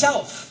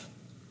himself.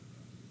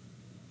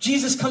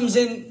 Jesus comes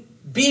in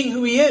being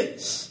who he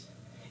is.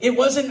 It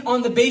wasn't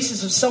on the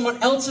basis of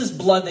someone else's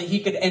blood that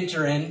he could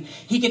enter in.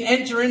 He can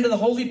enter into the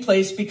holy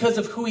place because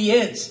of who he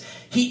is.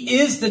 He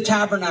is the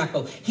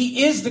tabernacle.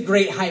 He is the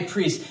great high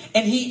priest.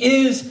 And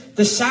he is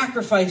the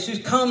sacrifice who's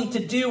come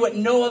to do what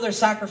no other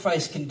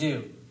sacrifice can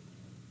do.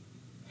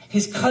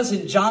 His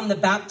cousin, John the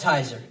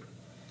Baptizer,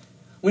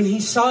 when he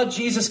saw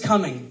Jesus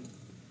coming,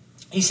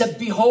 he said,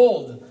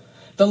 behold,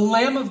 the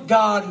Lamb of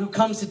God who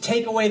comes to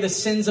take away the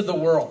sins of the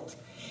world.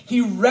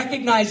 He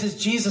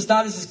recognizes Jesus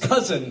not as his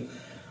cousin,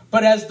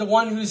 but as the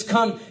one who's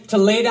come to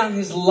lay down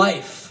his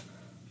life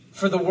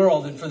for the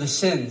world and for the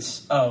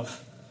sins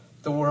of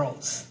the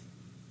world.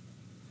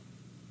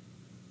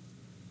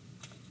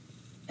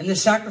 And the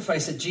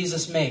sacrifice that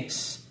Jesus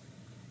makes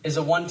is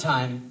a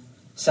one-time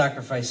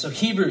sacrifice. So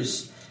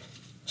Hebrews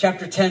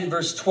chapter 10,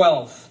 verse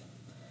 12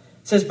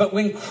 says, but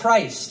when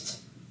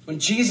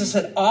Jesus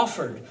had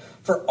offered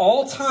for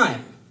all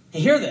time,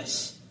 hear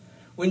this,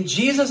 when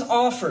Jesus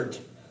offered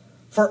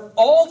for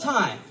all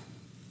time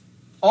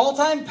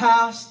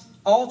past,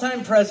 all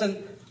time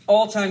present,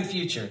 all time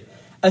future,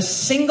 a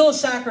single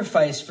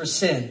sacrifice for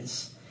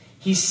sins,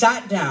 he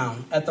sat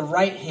down at the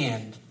right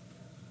hand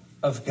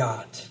of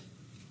God.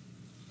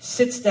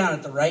 Sits down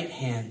at the right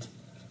hand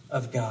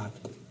of God.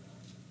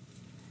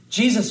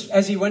 Jesus,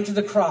 as he went to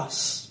the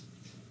cross,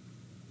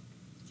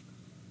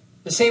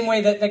 the same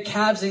way that the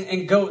calves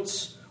and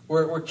goats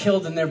were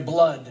killed and their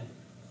blood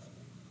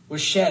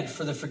was shed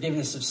for the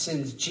forgiveness of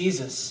sins,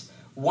 Jesus,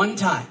 one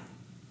time,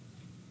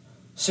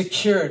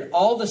 secured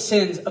all the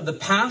sins of the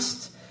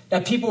past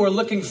that people were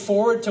looking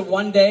forward to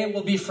one day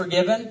will be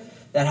forgiven.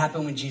 That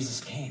happened when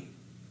Jesus came.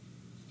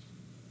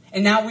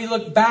 And now we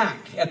look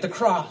back at the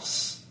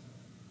cross,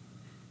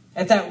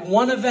 at that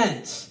one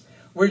event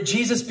where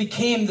Jesus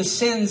became the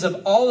sins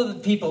of all of the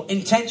people,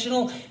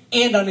 intentional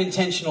and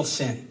unintentional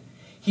sin.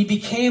 He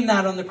became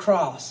that on the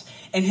cross.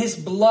 And his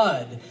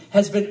blood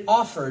has been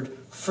offered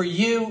for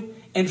you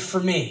and for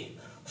me,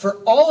 for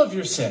all of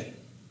your sin.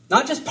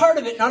 Not just part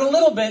of it, not a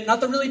little bit,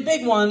 not the really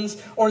big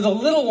ones or the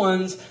little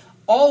ones,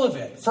 all of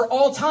it, for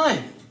all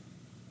time.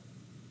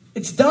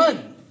 It's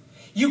done.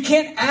 You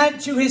can't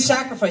add to his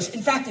sacrifice.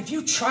 In fact, if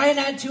you try and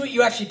add to it,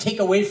 you actually take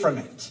away from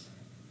it.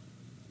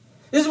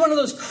 This is one of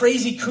those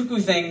crazy cuckoo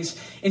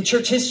things in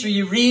church history.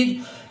 You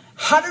read,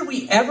 how did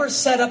we ever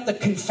set up the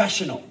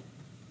confessional?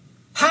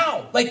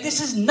 How? Like,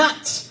 this is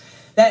nuts.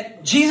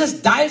 That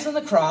Jesus dies on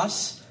the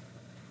cross,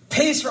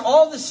 pays for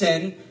all the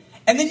sin,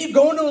 and then you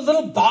go into a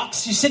little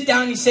box, you sit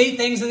down, you say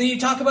things, and then you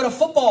talk about a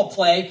football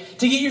play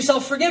to get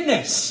yourself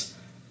forgiveness.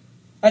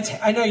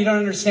 I know you don't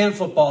understand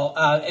football.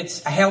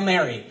 It's a Hail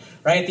Mary,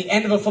 right? At the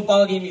end of a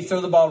football game, you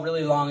throw the ball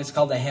really long. It's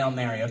called a Hail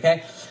Mary,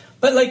 okay?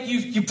 But like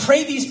you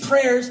pray these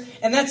prayers,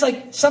 and that's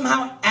like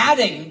somehow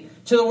adding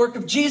to the work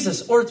of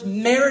Jesus, or it's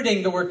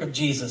meriting the work of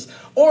Jesus,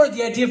 or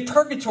the idea of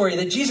purgatory,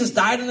 that Jesus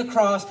died on the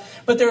cross,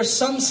 but there are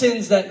some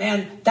sins that,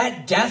 man,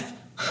 that death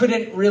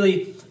couldn't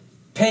really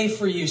pay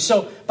for you.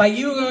 So by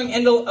you going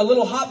into a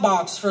little hot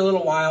box for a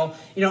little while,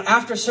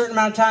 after a certain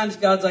amount of times,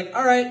 God's like,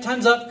 all right,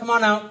 time's up, come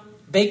on out,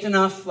 baked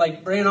enough,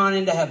 like bring it on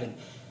into heaven.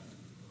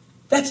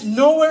 That's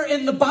nowhere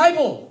in the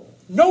Bible.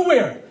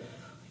 Nowhere.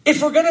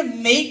 If we're going to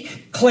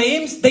make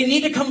claims, they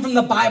need to come from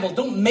the Bible.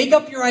 Don't make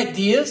up your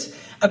ideas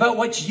about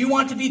what you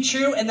want to be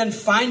true and then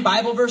find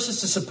Bible verses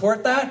to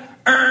support that.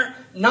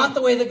 Not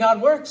the way that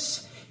God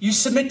works. You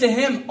submit to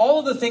him all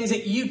of the things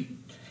that you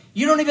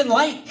don't even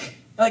like.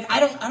 Like, I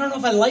don't know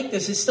if I like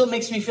this. It still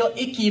makes me feel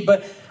icky,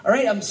 but all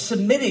right, I'm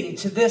submitting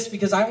to this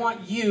because I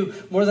want you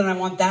more than I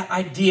want that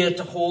idea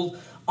to hold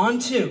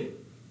onto.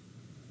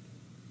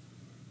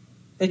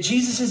 That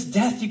Jesus'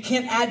 death, you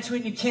can't add to it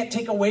and you can't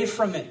take away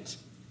from it.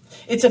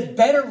 It's a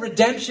better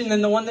redemption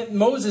than the one that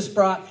Moses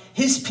brought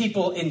his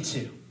people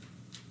into.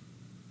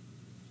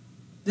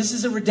 This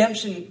is a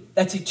redemption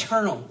that's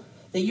eternal.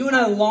 That you and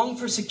I long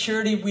for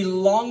security, we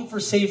long for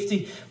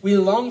safety, we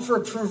long for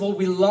approval,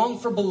 we long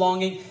for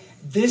belonging.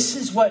 This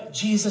is what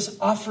Jesus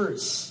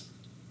offers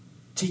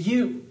to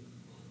you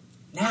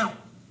now.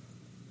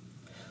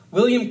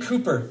 William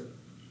Cooper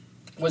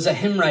was a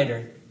hymn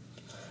writer.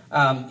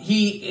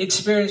 He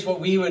experienced what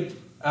we would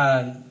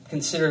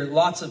consider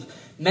lots of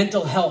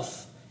mental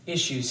health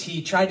issues.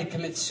 He tried to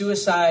commit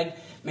suicide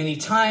many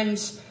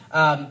times,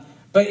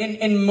 but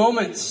in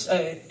moments,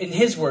 in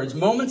his words,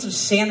 moments of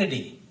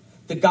sanity,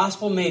 the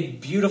gospel made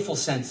beautiful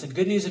sense. The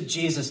good news of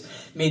Jesus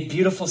made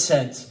beautiful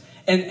sense.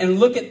 And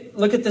look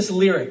at this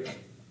lyric.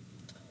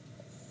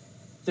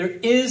 There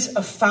is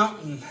a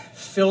fountain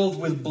filled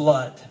with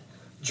blood,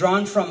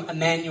 drawn from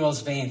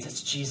Emmanuel's veins.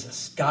 It's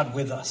Jesus, God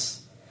with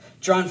us.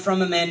 Drawn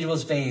from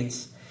Emmanuel's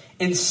veins.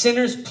 And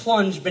sinners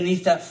plunge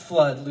beneath that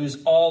flood,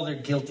 lose all their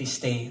guilty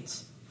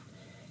stains.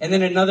 And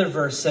then another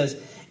verse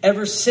says,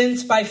 ever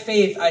since by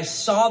faith I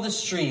saw the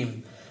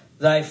stream,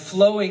 thy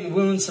flowing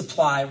wound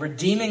supply,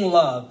 redeeming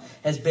love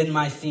has been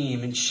my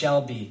theme and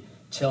shall be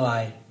till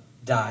I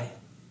die.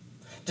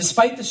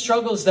 Despite the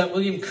struggles that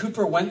William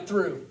Cooper went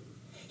through,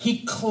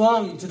 he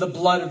clung to the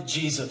blood of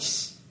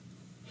Jesus.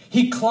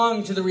 He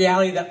clung to the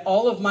reality that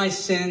all of my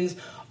sins,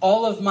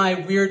 all of my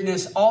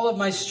weirdness, all of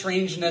my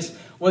strangeness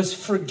was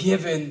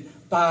forgiven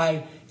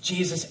by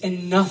Jesus,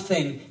 and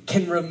nothing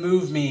can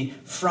remove me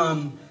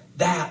from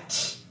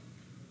that.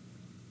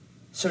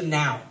 So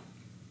now,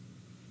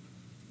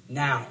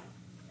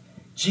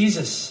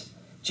 Jesus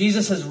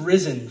has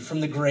risen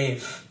from the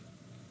grave.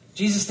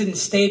 Jesus didn't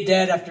stay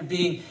dead after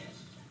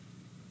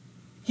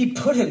he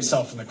put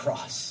himself on the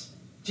cross.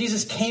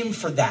 Jesus came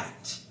for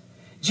that.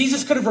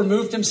 Jesus could have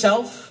removed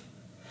himself,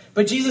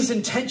 but Jesus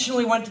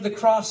intentionally went to the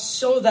cross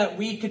so that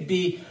we could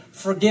be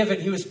forgiven.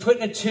 He was put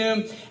in a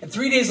tomb, and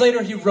 3 days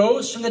later he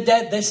rose from the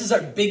dead. This is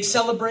our big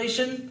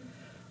celebration,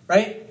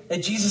 right?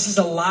 That Jesus is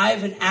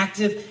alive and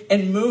active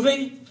and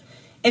moving,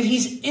 and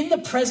he's in the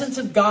presence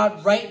of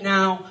God right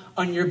now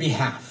on your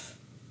behalf.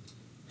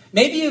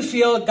 Maybe you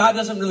feel God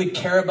doesn't really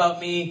care about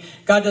me.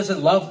 God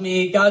doesn't love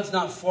me. God's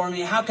not for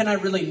me. How can I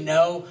really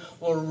know?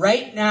 Well,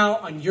 right now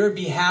on your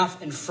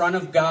behalf in front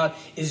of God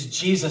is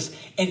Jesus,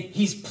 and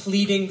he's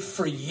pleading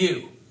for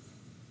you.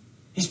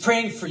 He's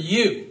praying for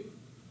you.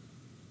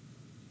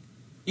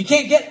 You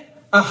can't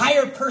get a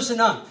higher person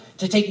up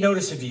to take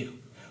notice of you.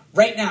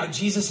 Right now,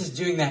 Jesus is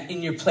doing that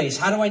in your place.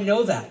 How do I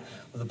know that?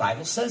 Well, the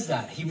Bible says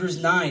that. Hebrews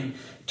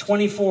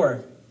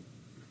 9:24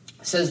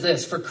 says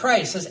this, for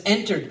Christ has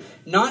entered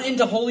not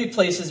into holy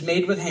places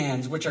made with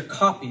hands, which are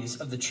copies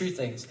of the true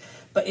things,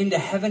 but into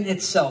heaven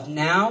itself,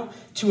 now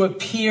to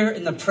appear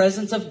in the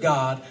presence of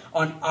God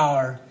on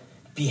our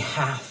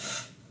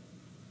behalf.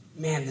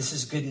 Man, this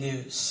is good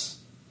news.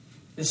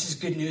 This is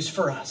good news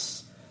for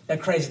us.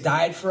 That Christ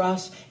died for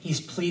us. He's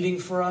pleading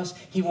for us.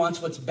 He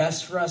wants what's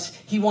best for us.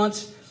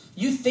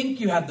 You think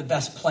you have the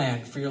best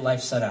plan for your life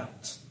set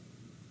out.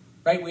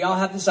 Right? We all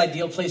have this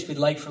ideal place we'd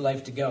like for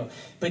life to go.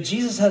 But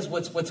Jesus has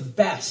what's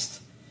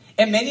best.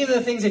 And many of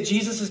the things that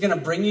Jesus is going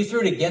to bring you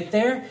through to get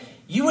there,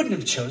 you wouldn't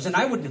have chosen.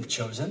 I wouldn't have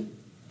chosen.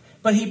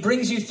 But he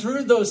brings you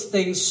through those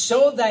things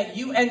so that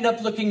you end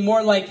up looking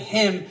more like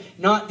him,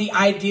 not the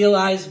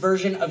idealized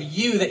version of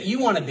you that you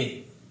want to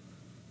be.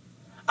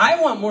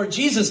 I want more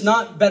Jesus,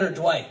 not better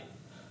Dwight.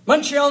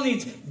 Montreal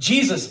needs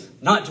Jesus,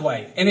 not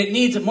Dwight. And it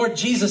needs more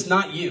Jesus,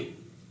 not you.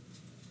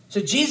 So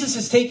Jesus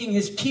is taking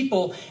his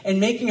people and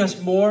making us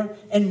more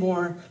and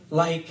more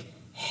like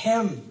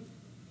him.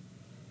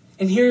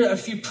 And here are a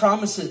few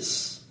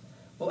promises.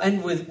 We'll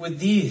end with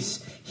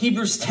these.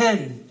 Hebrews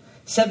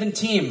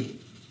 10:17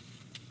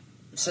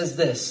 says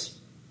this.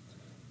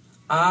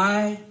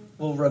 I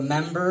will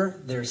remember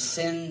their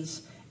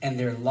sins and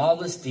their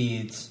lawless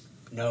deeds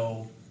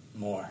no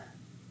more.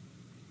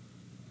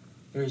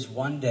 There's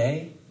one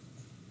day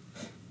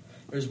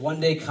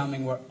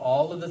coming where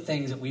all of the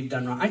things that we've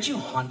done wrong. Aren't you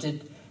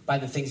haunted by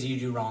the things that you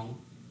do wrong?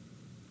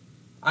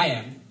 I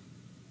am.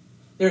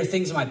 There are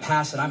things in my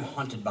past that I'm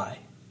haunted by.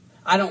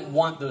 I don't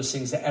want those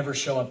things to ever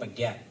show up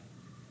again.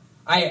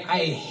 I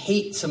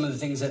hate some of the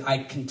things that I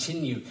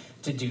continue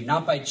to do,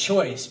 not by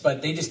choice,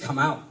 but they just come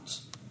out.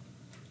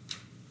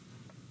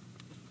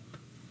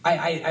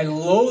 I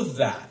loathe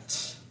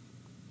that.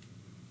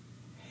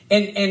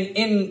 And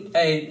in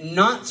a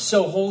not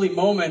so holy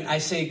moment, I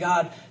say,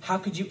 God, how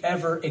could you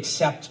ever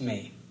accept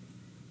me?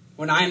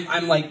 When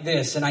I'm like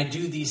this and I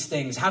do these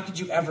things, how could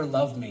you ever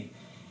love me?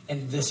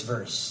 And this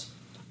verse,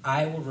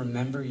 I will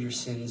remember your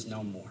sins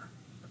no more.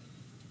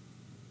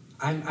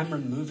 I'm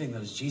removing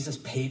those. Jesus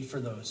paid for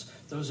those.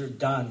 Those are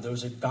done.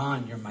 Those are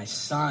gone. You're my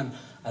son.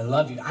 I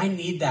love you. I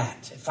need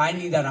that. If I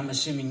need that, I'm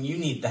assuming you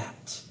need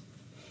that.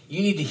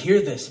 You need to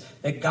hear this,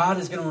 that God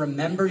is going to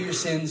remember your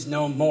sins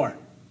no more.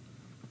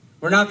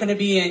 We're not going to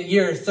be in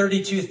year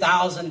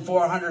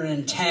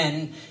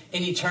 32,410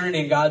 in eternity,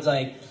 and God's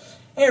like,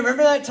 hey,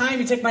 remember that time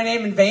you took my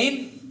name in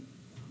vain?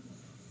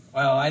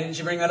 Well, why didn't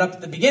you bring that up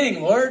at the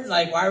beginning, Lord?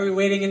 Like, why are we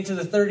waiting into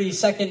the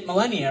 32nd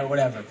millennia or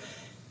whatever?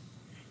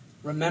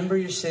 Remember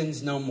your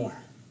sins no more.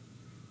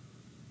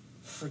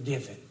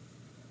 Forgiven.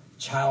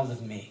 Child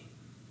of me.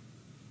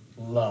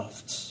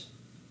 Loved.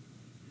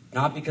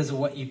 Not because of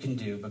what you can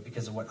do, but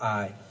because of what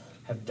I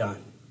have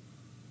done.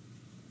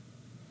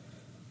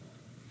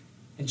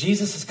 And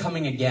Jesus is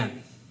coming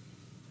again.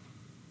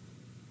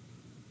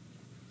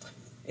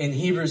 In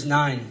Hebrews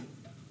 9,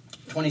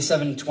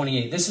 27 and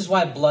 28. This is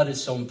why blood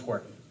is so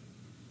important.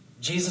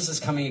 Jesus is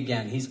coming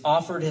again. He's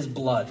offered his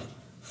blood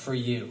for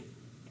you.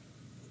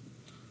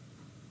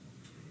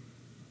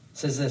 It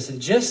says this, and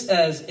just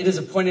as it is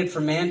appointed for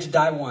man to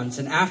die once,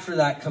 and after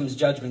that comes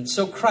judgment,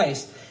 so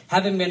Christ,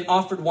 having been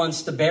offered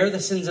once to bear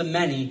the sins of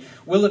many,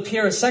 will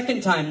appear a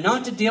second time,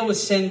 not to deal with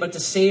sin, but to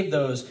save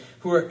those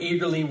who are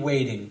eagerly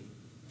waiting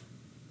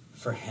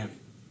for him.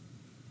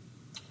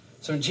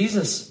 So when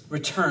Jesus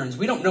returns,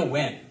 we don't know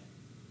when.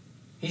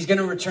 He's going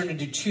to return to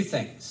do two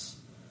things.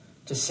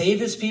 To save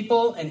his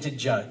people and to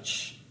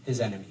judge his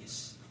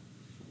enemies.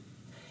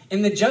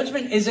 And the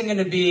judgment isn't going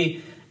to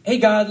be, hey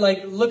God,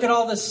 like, look at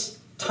all this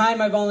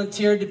time I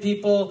volunteered to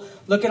people.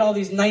 Look at all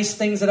these nice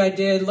things that I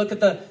did. Look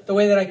at the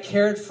way that I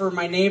cared for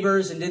my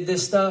neighbors and did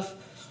this stuff.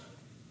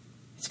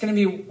 It's going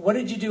to be, what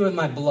did you do with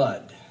my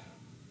blood?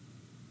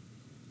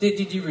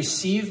 Did you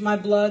receive my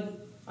blood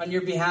on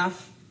your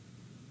behalf?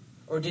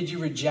 Or did you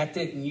reject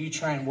it and you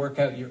try and work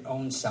out your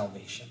own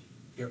salvation,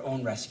 your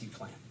own rescue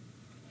plan?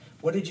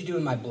 What did you do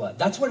in my blood?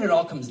 That's what it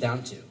all comes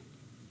down to.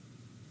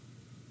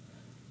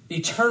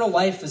 Eternal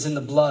life is in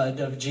the blood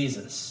of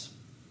Jesus.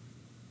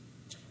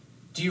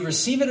 Do you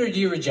receive it or do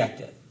you reject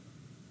it?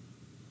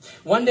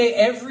 One day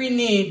every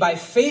knee, by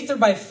faith or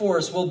by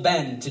force, will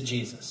bend to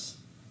Jesus.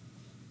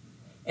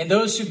 And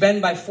those who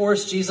bend by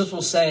force, Jesus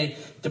will say,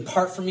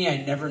 depart from me, I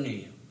never knew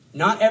you.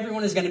 Not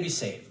everyone is going to be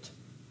saved.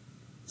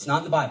 It's not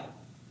in the Bible.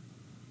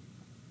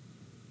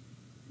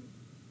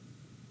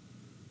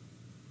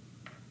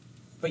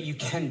 But you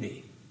can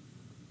be.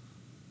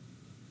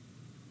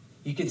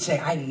 You can say,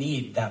 I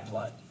need that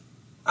blood.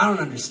 I don't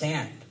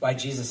understand why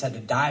Jesus had to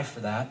die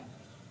for that.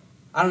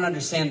 I don't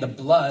understand the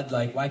blood,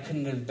 like why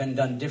couldn't it have been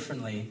done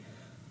differently?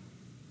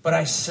 But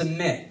I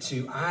submit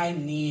to, I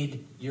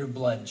need your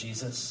blood,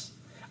 Jesus.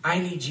 I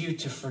need you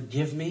to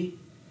forgive me.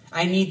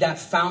 I need that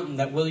fountain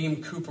that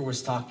William Cooper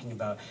was talking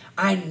about.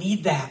 I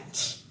need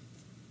that.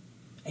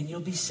 And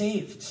you'll be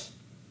saved.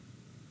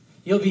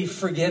 You'll be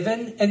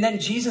forgiven, and then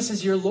Jesus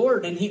is your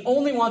Lord, and he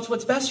only wants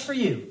what's best for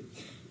you.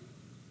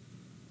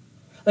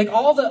 Like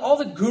all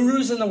the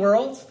gurus in the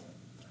world,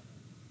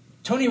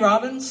 Tony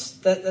Robbins,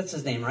 that's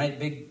his name, right?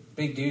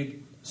 Big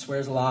dude,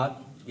 swears a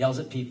lot, yells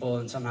at people,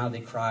 and somehow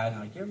they cry, and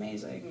they're like, you're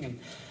amazing.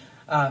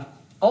 And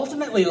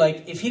ultimately,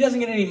 like, if he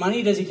doesn't get any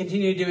money, does he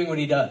continue doing what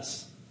he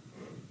does?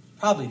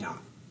 Probably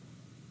not.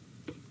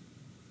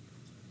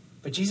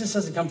 But Jesus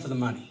doesn't come for the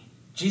money.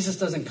 Jesus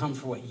doesn't come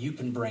for what you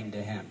can bring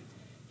to him.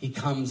 He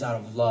comes out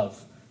of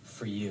love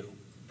for you.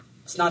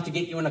 It's not to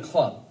get you in a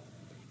club.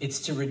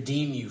 It's to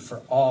redeem you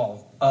for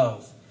all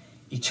of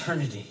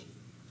eternity.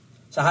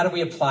 So how do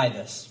we apply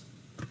this?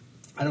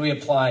 How do we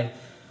apply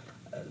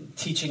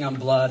teaching on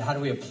blood? How do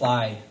we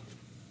apply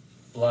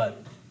blood?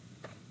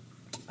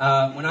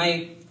 When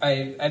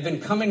I've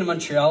been coming to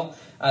Montreal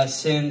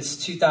since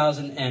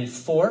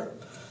 2004.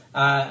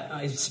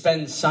 I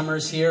spent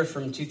summers here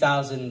from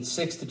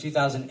 2006 to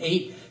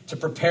 2008 to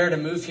prepare to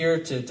move here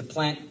to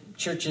plant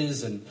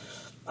churches and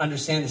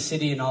understand the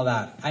city and all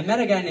that. I met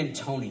a guy named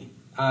Tony.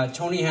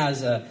 Tony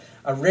has a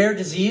rare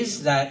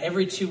disease that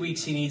every 2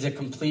 weeks he needs a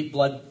complete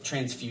blood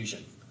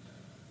transfusion.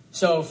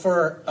 So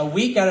for a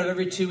week out of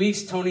every 2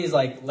 weeks, Tony's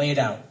like laid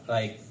out,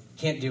 like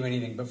can't do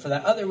anything. But for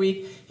that other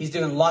week, he's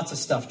doing lots of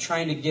stuff,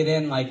 trying to get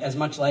in like as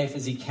much life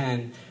as he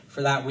can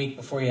for that week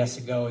before he has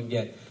to go and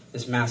get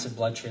this massive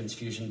blood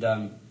transfusion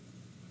done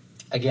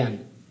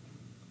again.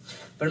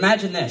 But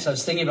imagine this. I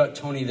was thinking about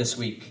Tony this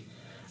week.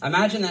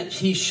 Imagine that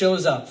he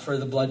shows up for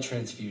the blood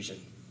transfusion.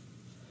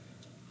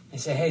 They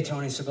say, hey,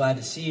 Tony, so glad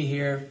to see you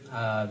here.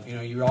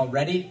 You're all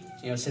ready?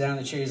 Sit down in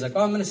the chair. He's like,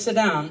 oh, I'm going to sit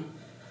down.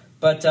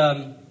 But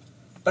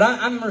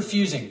I'm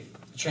refusing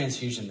the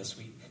transfusion this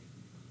week.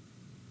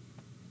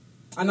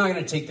 I'm not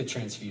going to take the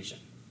transfusion.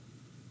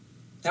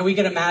 Now, we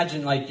could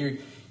imagine like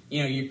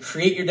you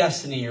create your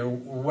destiny or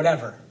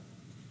whatever.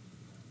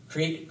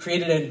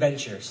 Created an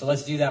adventure. So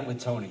let's do that with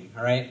Tony,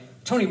 all right?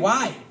 Tony,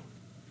 why?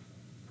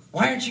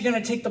 Why aren't you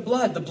going to take the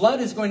blood? The blood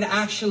is going to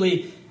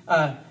actually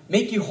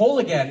make you whole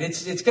again.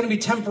 It's going to be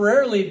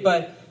temporarily,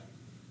 but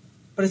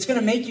it's going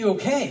to make you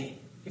okay.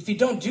 If you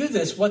don't do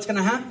this, what's going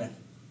to happen?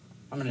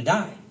 I'm going to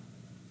die.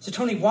 So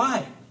Tony,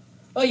 why?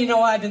 Well, you know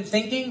what I've been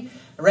thinking?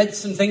 I read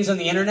some things on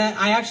the internet.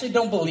 I actually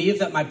don't believe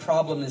that my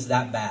problem is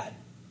that bad.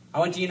 I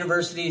went to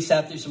university,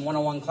 sat through some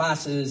one-on-one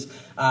classes.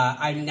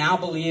 I now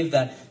believe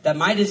that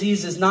my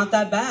disease is not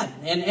that bad.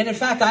 And in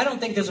fact, I don't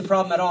think there's a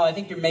problem at all. I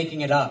think you're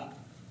making it up.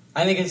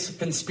 I think it's a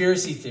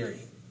conspiracy theory.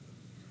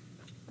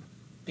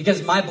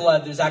 Because my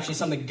blood, there's actually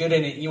something good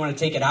in it. And you want to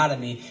take it out of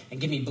me and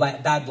give me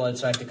bad blood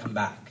so I have to come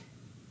back.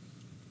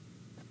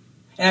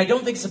 And I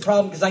don't think it's a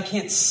problem because I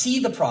can't see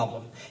the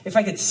problem. If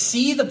I could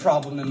see the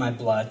problem in my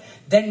blood,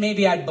 then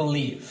maybe I'd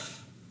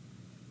believe.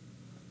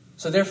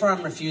 So therefore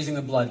I'm refusing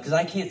the blood because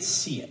I can't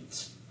see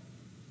it.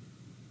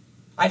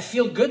 I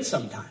feel good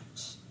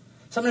sometimes.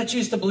 So I'm going to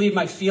choose to believe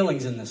my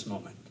feelings in this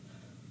moment.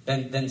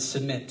 Then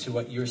submit to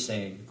what you're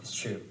saying is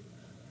true.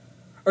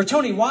 Or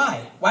Tony,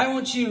 why? Why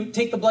won't you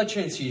take the blood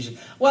transfusion?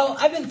 Well,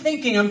 I've been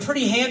thinking I'm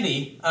pretty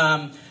handy.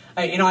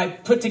 I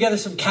put together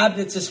some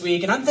cabinets this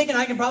week, and I'm thinking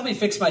I can probably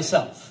fix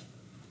myself.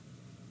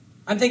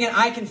 I'm thinking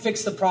I can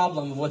fix the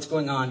problem of what's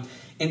going on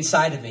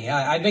inside of me.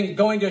 I've been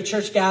going to a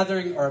church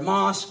gathering or a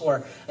mosque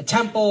or a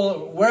temple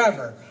or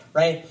wherever,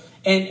 right?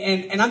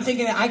 And I'm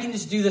thinking that I can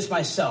just do this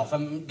myself.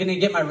 I'm going to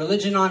get my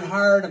religion on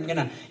hard. I'm going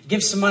to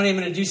give some money. I'm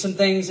going to do some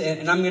things,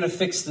 and I'm going to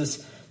fix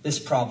this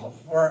problem.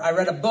 Or I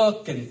read a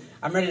book, and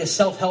I'm ready to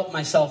self-help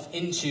myself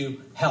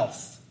into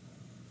health.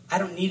 I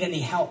don't need any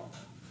help.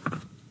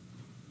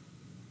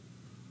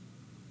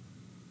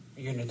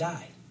 You're going to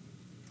die.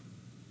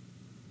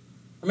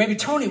 Or maybe,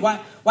 Tony,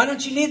 why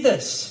don't you need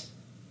this?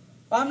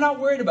 Well, I'm not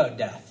worried about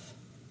death.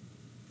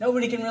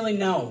 Nobody can really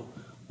know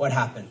what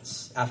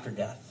happens after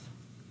death.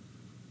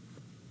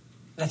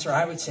 That's where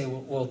I would say,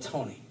 well,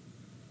 Tony,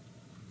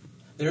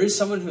 there is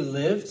someone who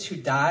lived, who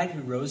died,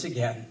 who rose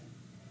again,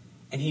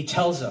 and he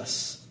tells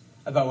us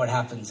about what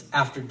happens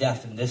after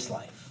death in this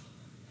life.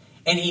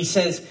 And he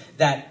says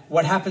that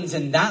what happens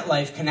in that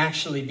life can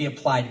actually be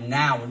applied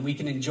now, and we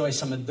can enjoy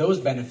some of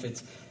those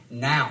benefits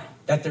now.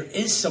 That there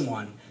is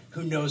someone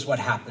who knows what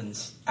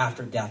happens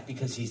after death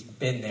because he's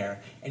been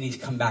there and he's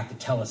come back to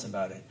tell us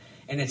about it.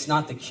 And it's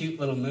not the cute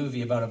little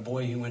movie about a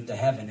boy who went to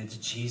heaven. It's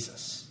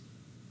Jesus.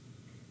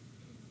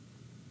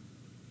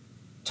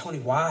 Tony,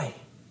 why?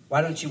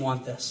 Why don't you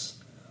want this?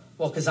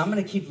 Well, because I'm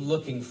going to keep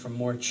looking for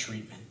more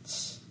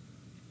treatments.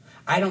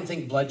 I don't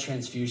think blood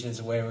transfusion is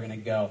the way we're going to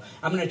go.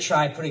 I'm going to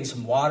try putting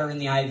some water in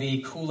the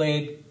IV,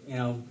 Kool-Aid,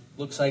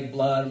 looks like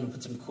blood. I'm going to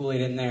put some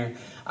Kool-Aid in there.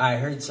 I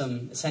heard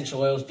some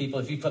essential oils people,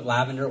 if you put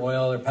lavender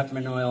oil or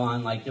peppermint oil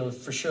on, you'll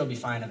for sure be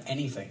fine of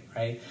anything,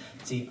 right?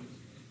 See,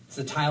 it's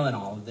the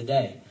Tylenol of the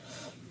day.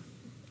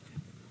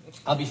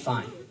 I'll be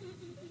fine.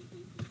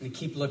 I'm going to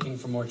keep looking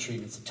for more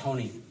treatments.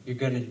 Tony, you're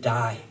going to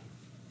die.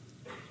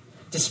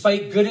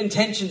 Despite good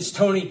intentions,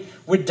 Tony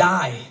would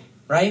die,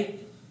 right?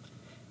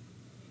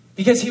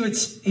 Because he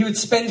would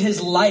spend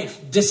his life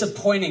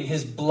disappointing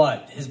his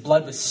blood. His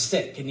blood was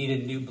sick and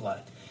needed new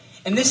blood.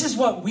 And this is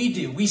what we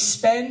do. We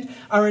spend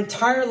our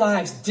entire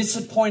lives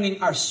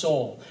disappointing our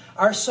soul.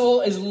 Our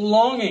soul is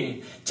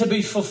longing to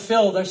be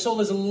fulfilled. Our soul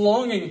is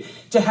longing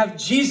to have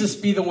Jesus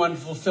be the one to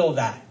fulfill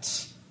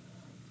that.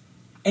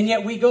 And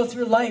yet we go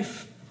through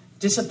life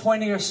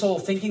disappointing our soul,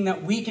 thinking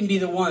that we can be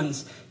the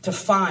ones to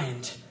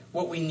find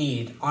what we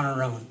need on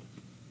our own.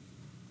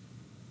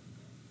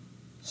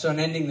 So in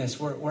ending this,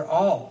 we're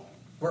all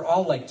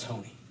like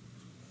Tony.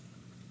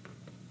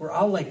 We're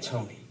all like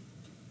Tony.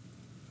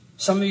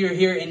 Some of you are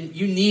here and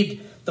you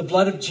need the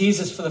blood of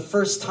Jesus for the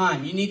first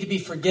time. You need to be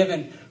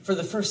forgiven for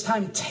the first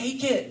time.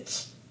 Take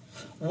it.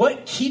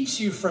 What keeps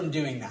you from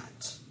doing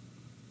that?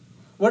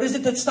 What is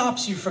it that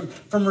stops you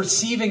from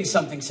receiving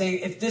something, saying,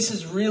 if this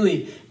is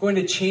really going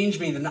to change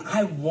me, then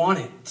I want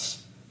it?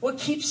 What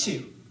keeps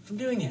you from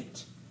doing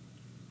it?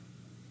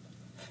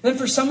 Then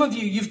for some of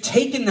you, you've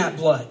taken that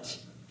blood.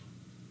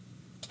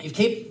 You've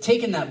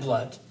taken that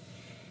blood.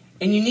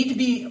 And you need to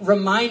be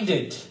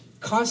reminded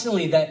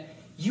constantly that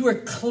you are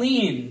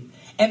clean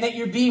and that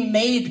you're being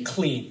made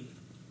clean.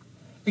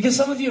 Because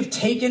some of you have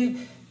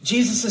taken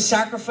Jesus'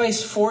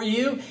 sacrifice for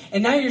you,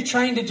 and now you're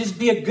trying to just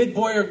be a good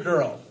boy or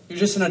girl. You're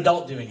just an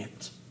adult doing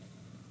it.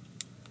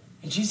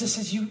 And Jesus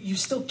says, you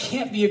still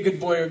can't be a good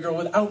boy or girl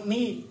without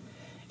me.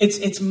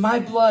 It's my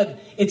blood.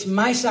 It's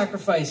my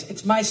sacrifice.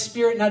 It's my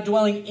spirit now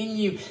dwelling in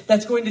you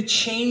that's going to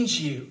change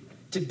you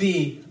to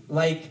be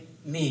like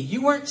me.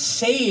 You weren't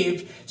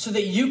saved so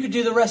that you could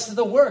do the rest of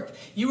the work.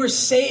 You were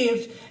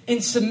saved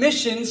in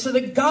submission so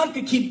that God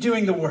could keep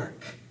doing the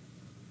work.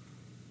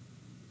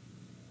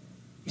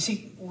 You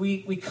see,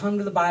 we come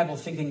to the Bible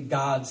thinking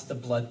God's the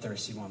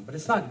bloodthirsty one, but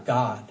it's not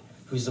God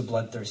who's the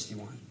bloodthirsty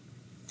one.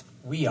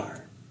 We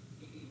are.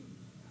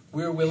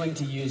 We're willing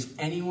to use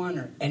anyone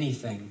or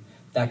anything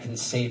that can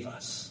save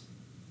us.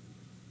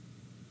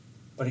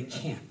 But it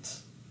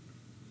can't.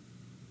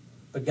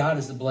 But God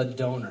is the blood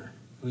donor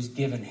who's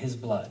given his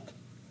blood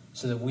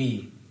so that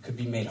we could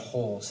be made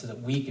whole, so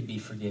that we could be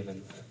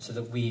forgiven, so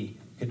that we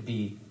could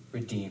be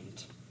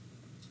redeemed.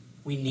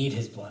 We need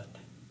his blood.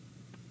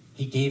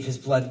 He gave his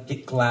blood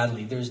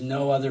gladly. There's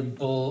no other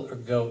bull or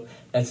goat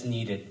that's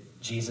needed.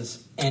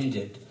 Jesus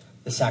ended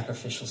the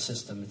sacrificial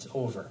system. It's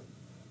over.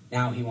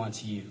 Now he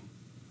wants you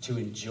to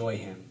enjoy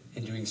him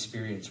and to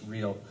experience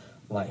real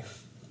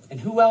life. And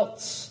who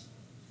else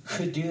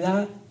could do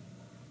that?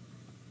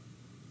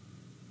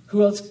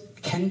 Who else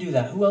can do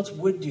that? Who else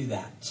would do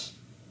that?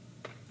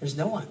 There's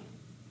no one.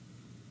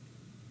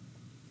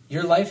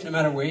 Your life, no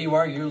matter where you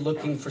are, you're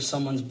looking for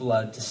someone's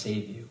blood to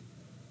save you.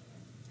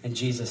 And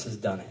Jesus has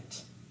done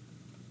it.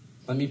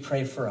 Let me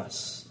pray for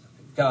us.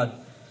 God,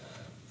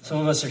 some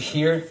of us are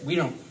here. We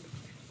don't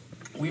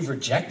we've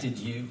rejected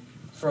you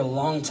for a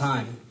long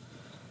time.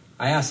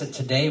 I ask that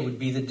today would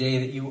be the day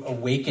that you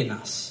awaken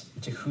us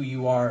to who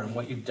you are and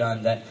what you've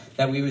done, that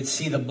we would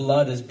see the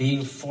blood as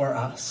being for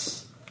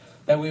us,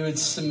 that we would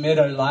submit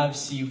our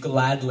lives to you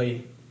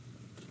gladly.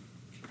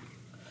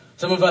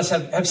 Some of us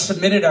have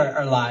submitted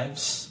our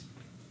lives,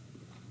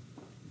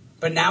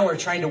 but now we're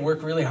trying to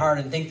work really hard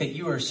and think that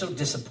you are so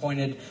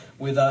disappointed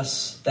with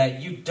us,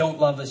 that you don't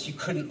love us, you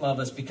couldn't love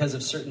us because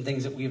of certain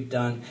things that we have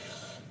done.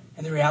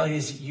 And the reality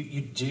is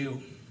you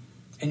do.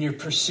 And you're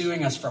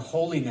pursuing us for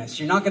holiness.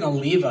 You're not going to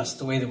leave us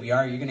the way that we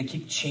are. You're going to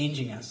keep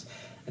changing us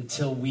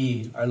until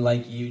we are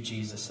like you,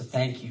 Jesus. So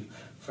thank you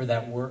for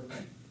that work.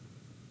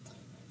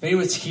 If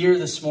anyone's here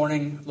this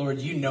morning, Lord,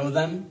 you know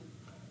them.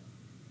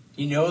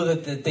 You know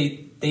that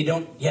they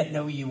don't yet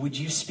know you. Would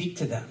you speak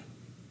to them?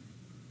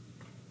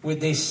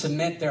 Would they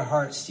submit their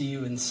hearts to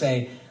you and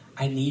say,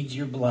 I need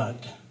your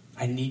blood.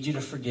 I need you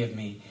to forgive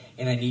me.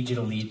 And I need you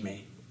to lead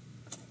me.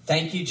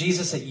 Thank you,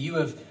 Jesus, that you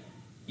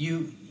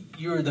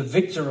are the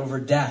victor over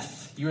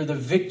death. You are the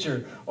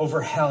victor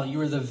over hell.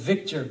 You are the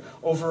victor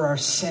over our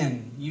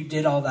sin. You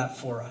did all that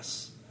for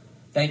us.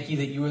 Thank you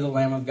that you are the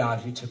Lamb of God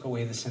who took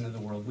away the sin of the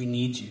world. We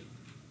need you.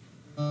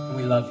 And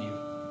we love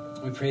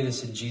you. We pray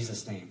this in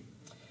Jesus' name.